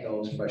had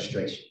those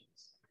frustrations.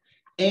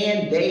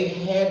 And they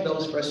had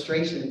those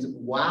frustrations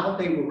while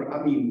they were,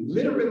 I mean,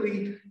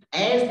 literally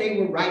as they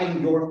were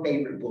writing your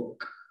favorite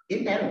book.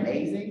 Isn't that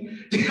amazing?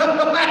 You know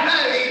what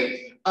I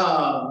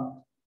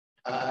mean?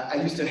 I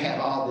used to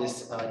have all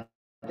this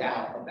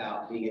doubt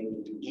about being able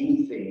to do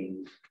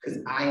anything because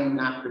I am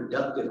not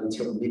productive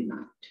until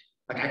midnight.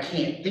 Like I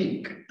can't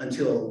think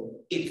until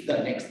it's the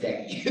next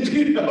day. Do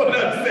you know what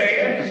I'm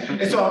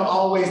saying? And so I'm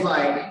always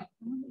like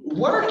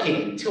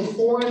working till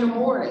 4 in the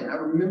morning. I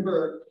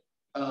remember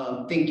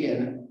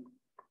thinking,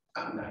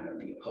 I'm not gonna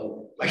be a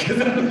poet. Like,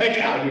 I'm like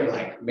out here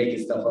like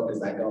making stuff up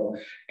as I go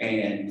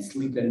and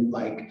sleeping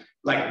like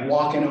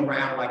walking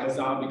around like a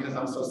zombie because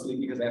I'm so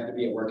sleepy because I have to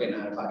be at work at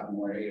 9 o'clock in the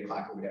morning, 8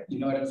 o'clock or whatever. You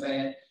know what I'm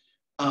saying?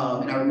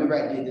 And I remember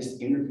I did this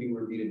interview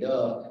with Rita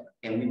Dove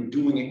and we were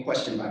doing it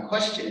question by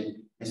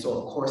question. And so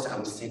of course I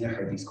was sending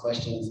her these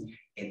questions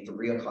at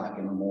 3 o'clock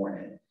in the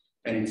morning.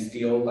 And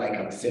still like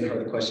I would send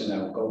her the question,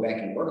 I would go back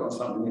and work on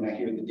something and I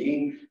hear the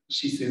ding,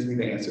 she sends me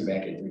the answer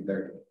back at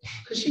 3:30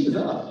 because she was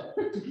up.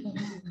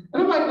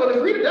 And I'm like, well,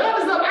 if Rita Dove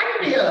is up, I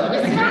can be up.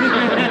 It's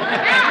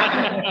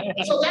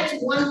fine. So that's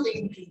one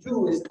thing to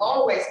do is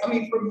always, I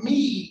mean, for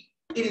me,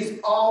 it is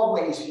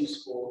always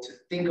useful to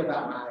think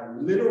about my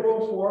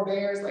literal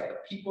forebears, like the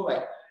people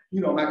like,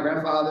 you know, my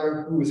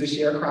grandfather who was a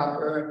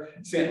sharecropper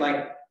sent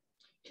like,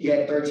 he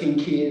had 13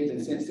 kids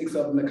and sent 6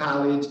 of them to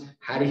college.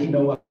 How did he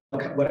know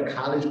what a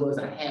college was?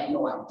 I have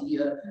no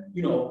idea.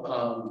 You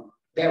know,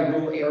 that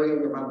rural area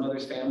where my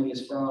mother's family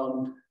is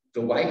from,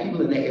 the white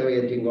people in that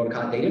area didn't go to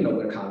college. They didn't know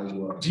what a college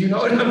was. Do you know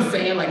what I'm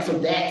saying? Like, so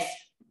that's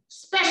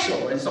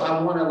special. And so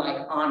I want to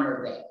like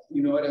honor that.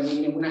 You know what I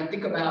mean? And when I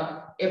think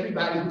about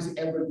everybody who's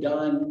ever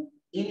done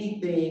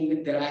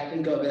anything that I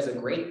think of as a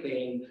great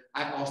thing,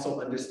 I also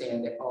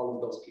understand that all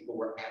of those people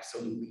were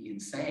absolutely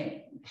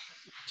insane.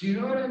 Do you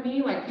know what I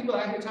mean? Like people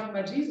out here talking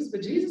about Jesus,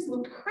 but Jesus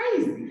looked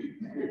crazy.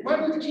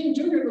 Martin Luther King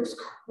Jr. looks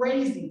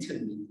crazy to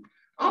me.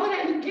 All of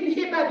that, getting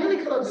hit by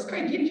billy clubs is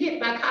crazy. Getting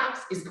hit by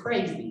cops is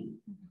crazy.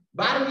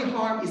 Bodily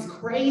harm is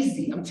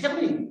crazy. I'm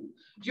telling you.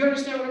 Do you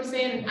understand what I'm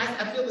saying?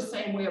 I feel the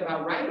same way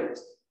about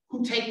writers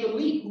who take the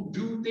leap, who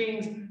do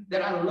things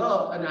that I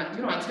love. And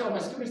I tell my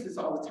students this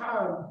all the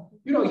time.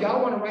 You know,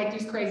 y'all want to write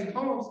these crazy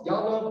poems.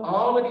 Y'all love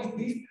all of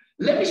these.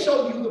 Let me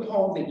show you the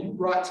poems that you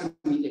brought to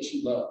me that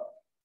you love.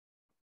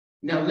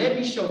 Now let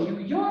me show you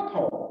your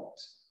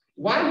poems.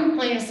 Why are you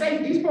playing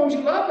safe? These poems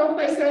you love don't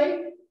play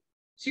safe.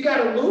 So you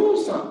got to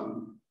lose something.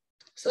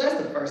 So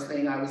that's the first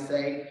thing I would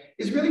say,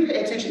 is really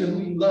pay attention to who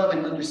you love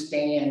and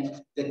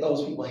understand that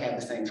those people have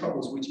the same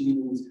troubles, which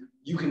means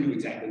you can do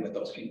exactly what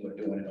those people are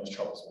doing and those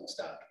troubles won't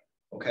stop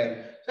you,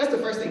 okay? So that's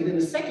the first thing. Then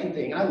the second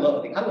thing, I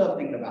love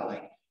thinking about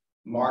like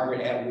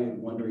Margaret Atwood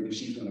wondering if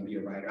she's gonna be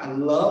a writer. I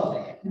love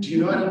that, do you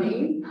know what I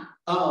mean?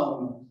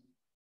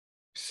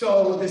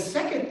 So the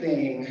second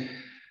thing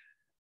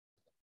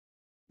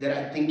that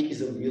I think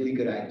is a really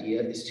good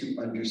idea is to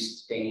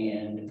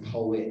understand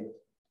poet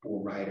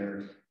or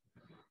writer,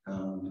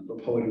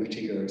 but poet in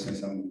particular,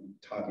 since I'm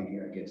talking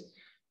here, I guess,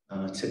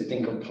 to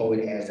think of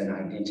poet as an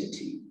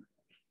identity.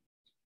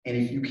 And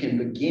if you can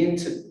begin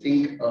to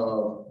think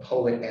of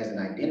poet as an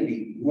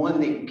identity, one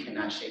that you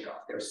cannot shake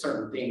off. There are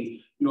certain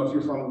things, you know, if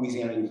you're from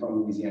Louisiana, you're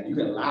from Louisiana. You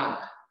can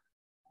lie,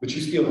 but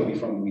you still gonna be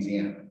from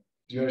Louisiana.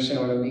 Do you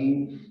understand what I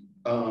mean?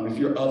 If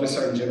you're of a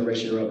certain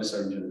generation, you're of a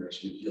certain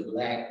generation. If you're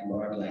Black, you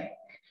are Black.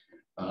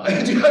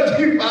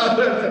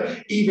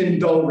 Even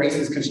though race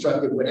is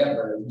constructed,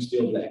 whatever, you're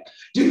still Black.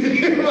 Do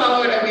you follow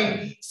what I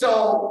mean?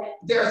 So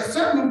there are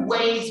certain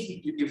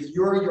ways, if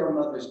you're your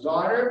mother's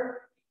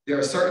daughter, there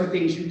are certain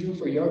things you do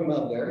for your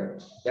mother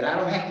that I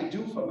don't have to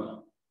do for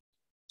mom.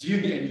 Do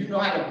you know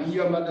how to be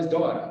your mother's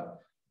daughter?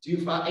 Do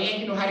you follow?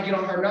 And you know how to get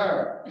on her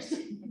nerves.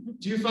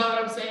 Do you follow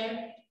what I'm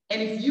saying?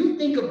 And if you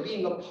think of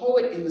being a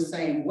poet in the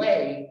same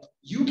way,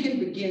 you can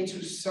begin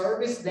to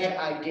service that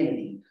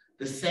identity.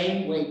 the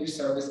same way you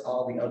service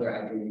all the other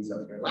identities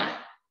of your life.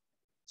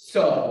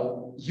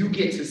 So you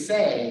get to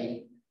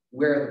say,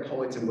 where are the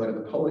poets and what are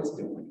the poets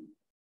doing?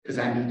 Because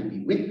I need to be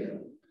with them.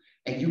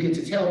 And you get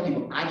to tell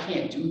people, I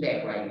can't do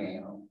that right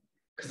now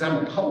because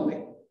I'm a poet.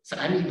 So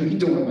I need to be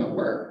doing my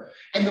work.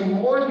 And the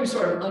more you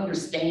sort of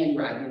understand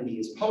your identity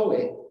as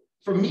poet,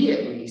 for me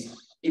at least,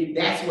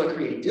 that's what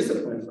created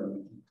discipline for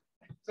me.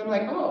 So I'm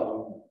like,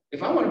 oh,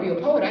 if I want to be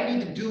a poet, I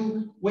need to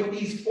do what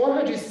these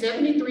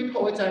 473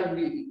 poets I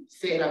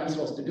said I was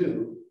supposed to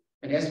do.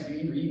 And that's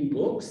be reading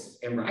books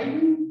and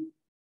writing.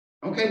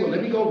 Okay, well,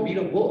 let me go read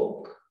a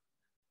book.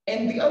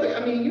 And the other,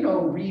 I mean, you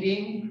know,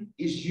 reading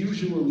is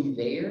usually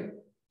there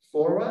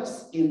for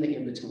us in the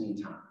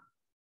in-between time.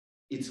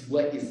 It's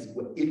what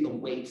it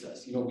awaits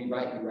us. You know, we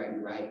write.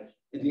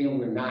 And then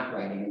we're not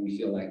writing and we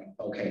feel like,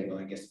 okay, well,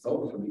 I guess it's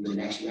over for me. But in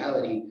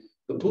actuality,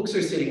 the books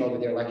are sitting over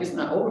there like it's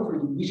not over for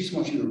you. We just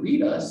want you to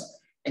read us.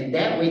 And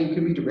that way you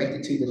can be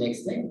directed to the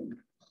next thing.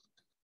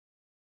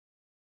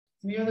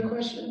 Any other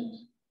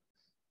questions?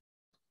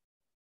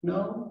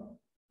 No?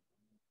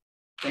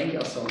 Thank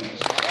y'all so much.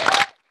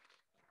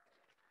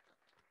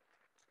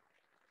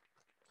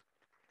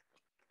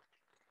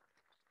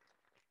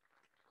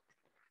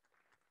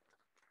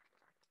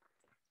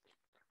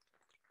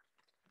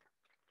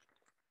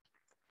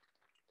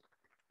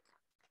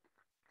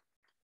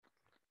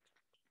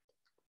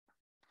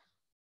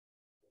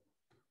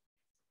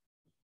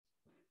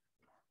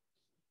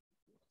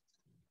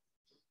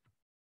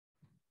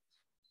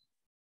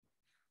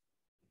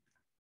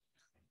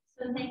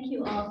 So thank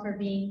you all for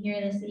being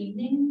here this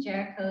evening.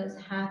 Jericho is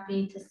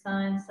happy to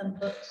sign some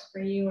books for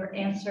you or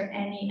answer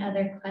any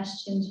other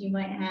questions you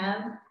might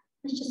have.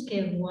 Let's just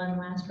give one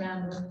last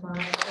round of applause.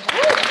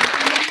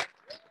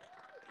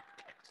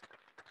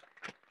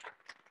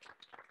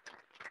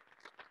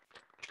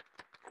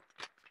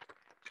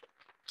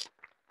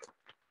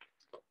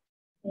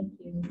 Thank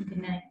you.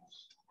 Good night.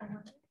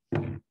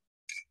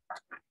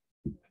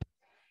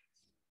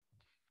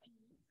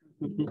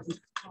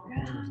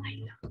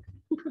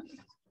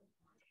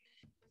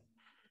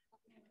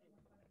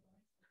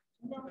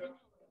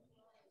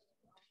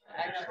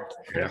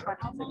 Yeah.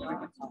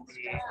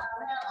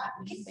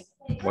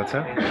 What's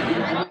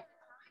that?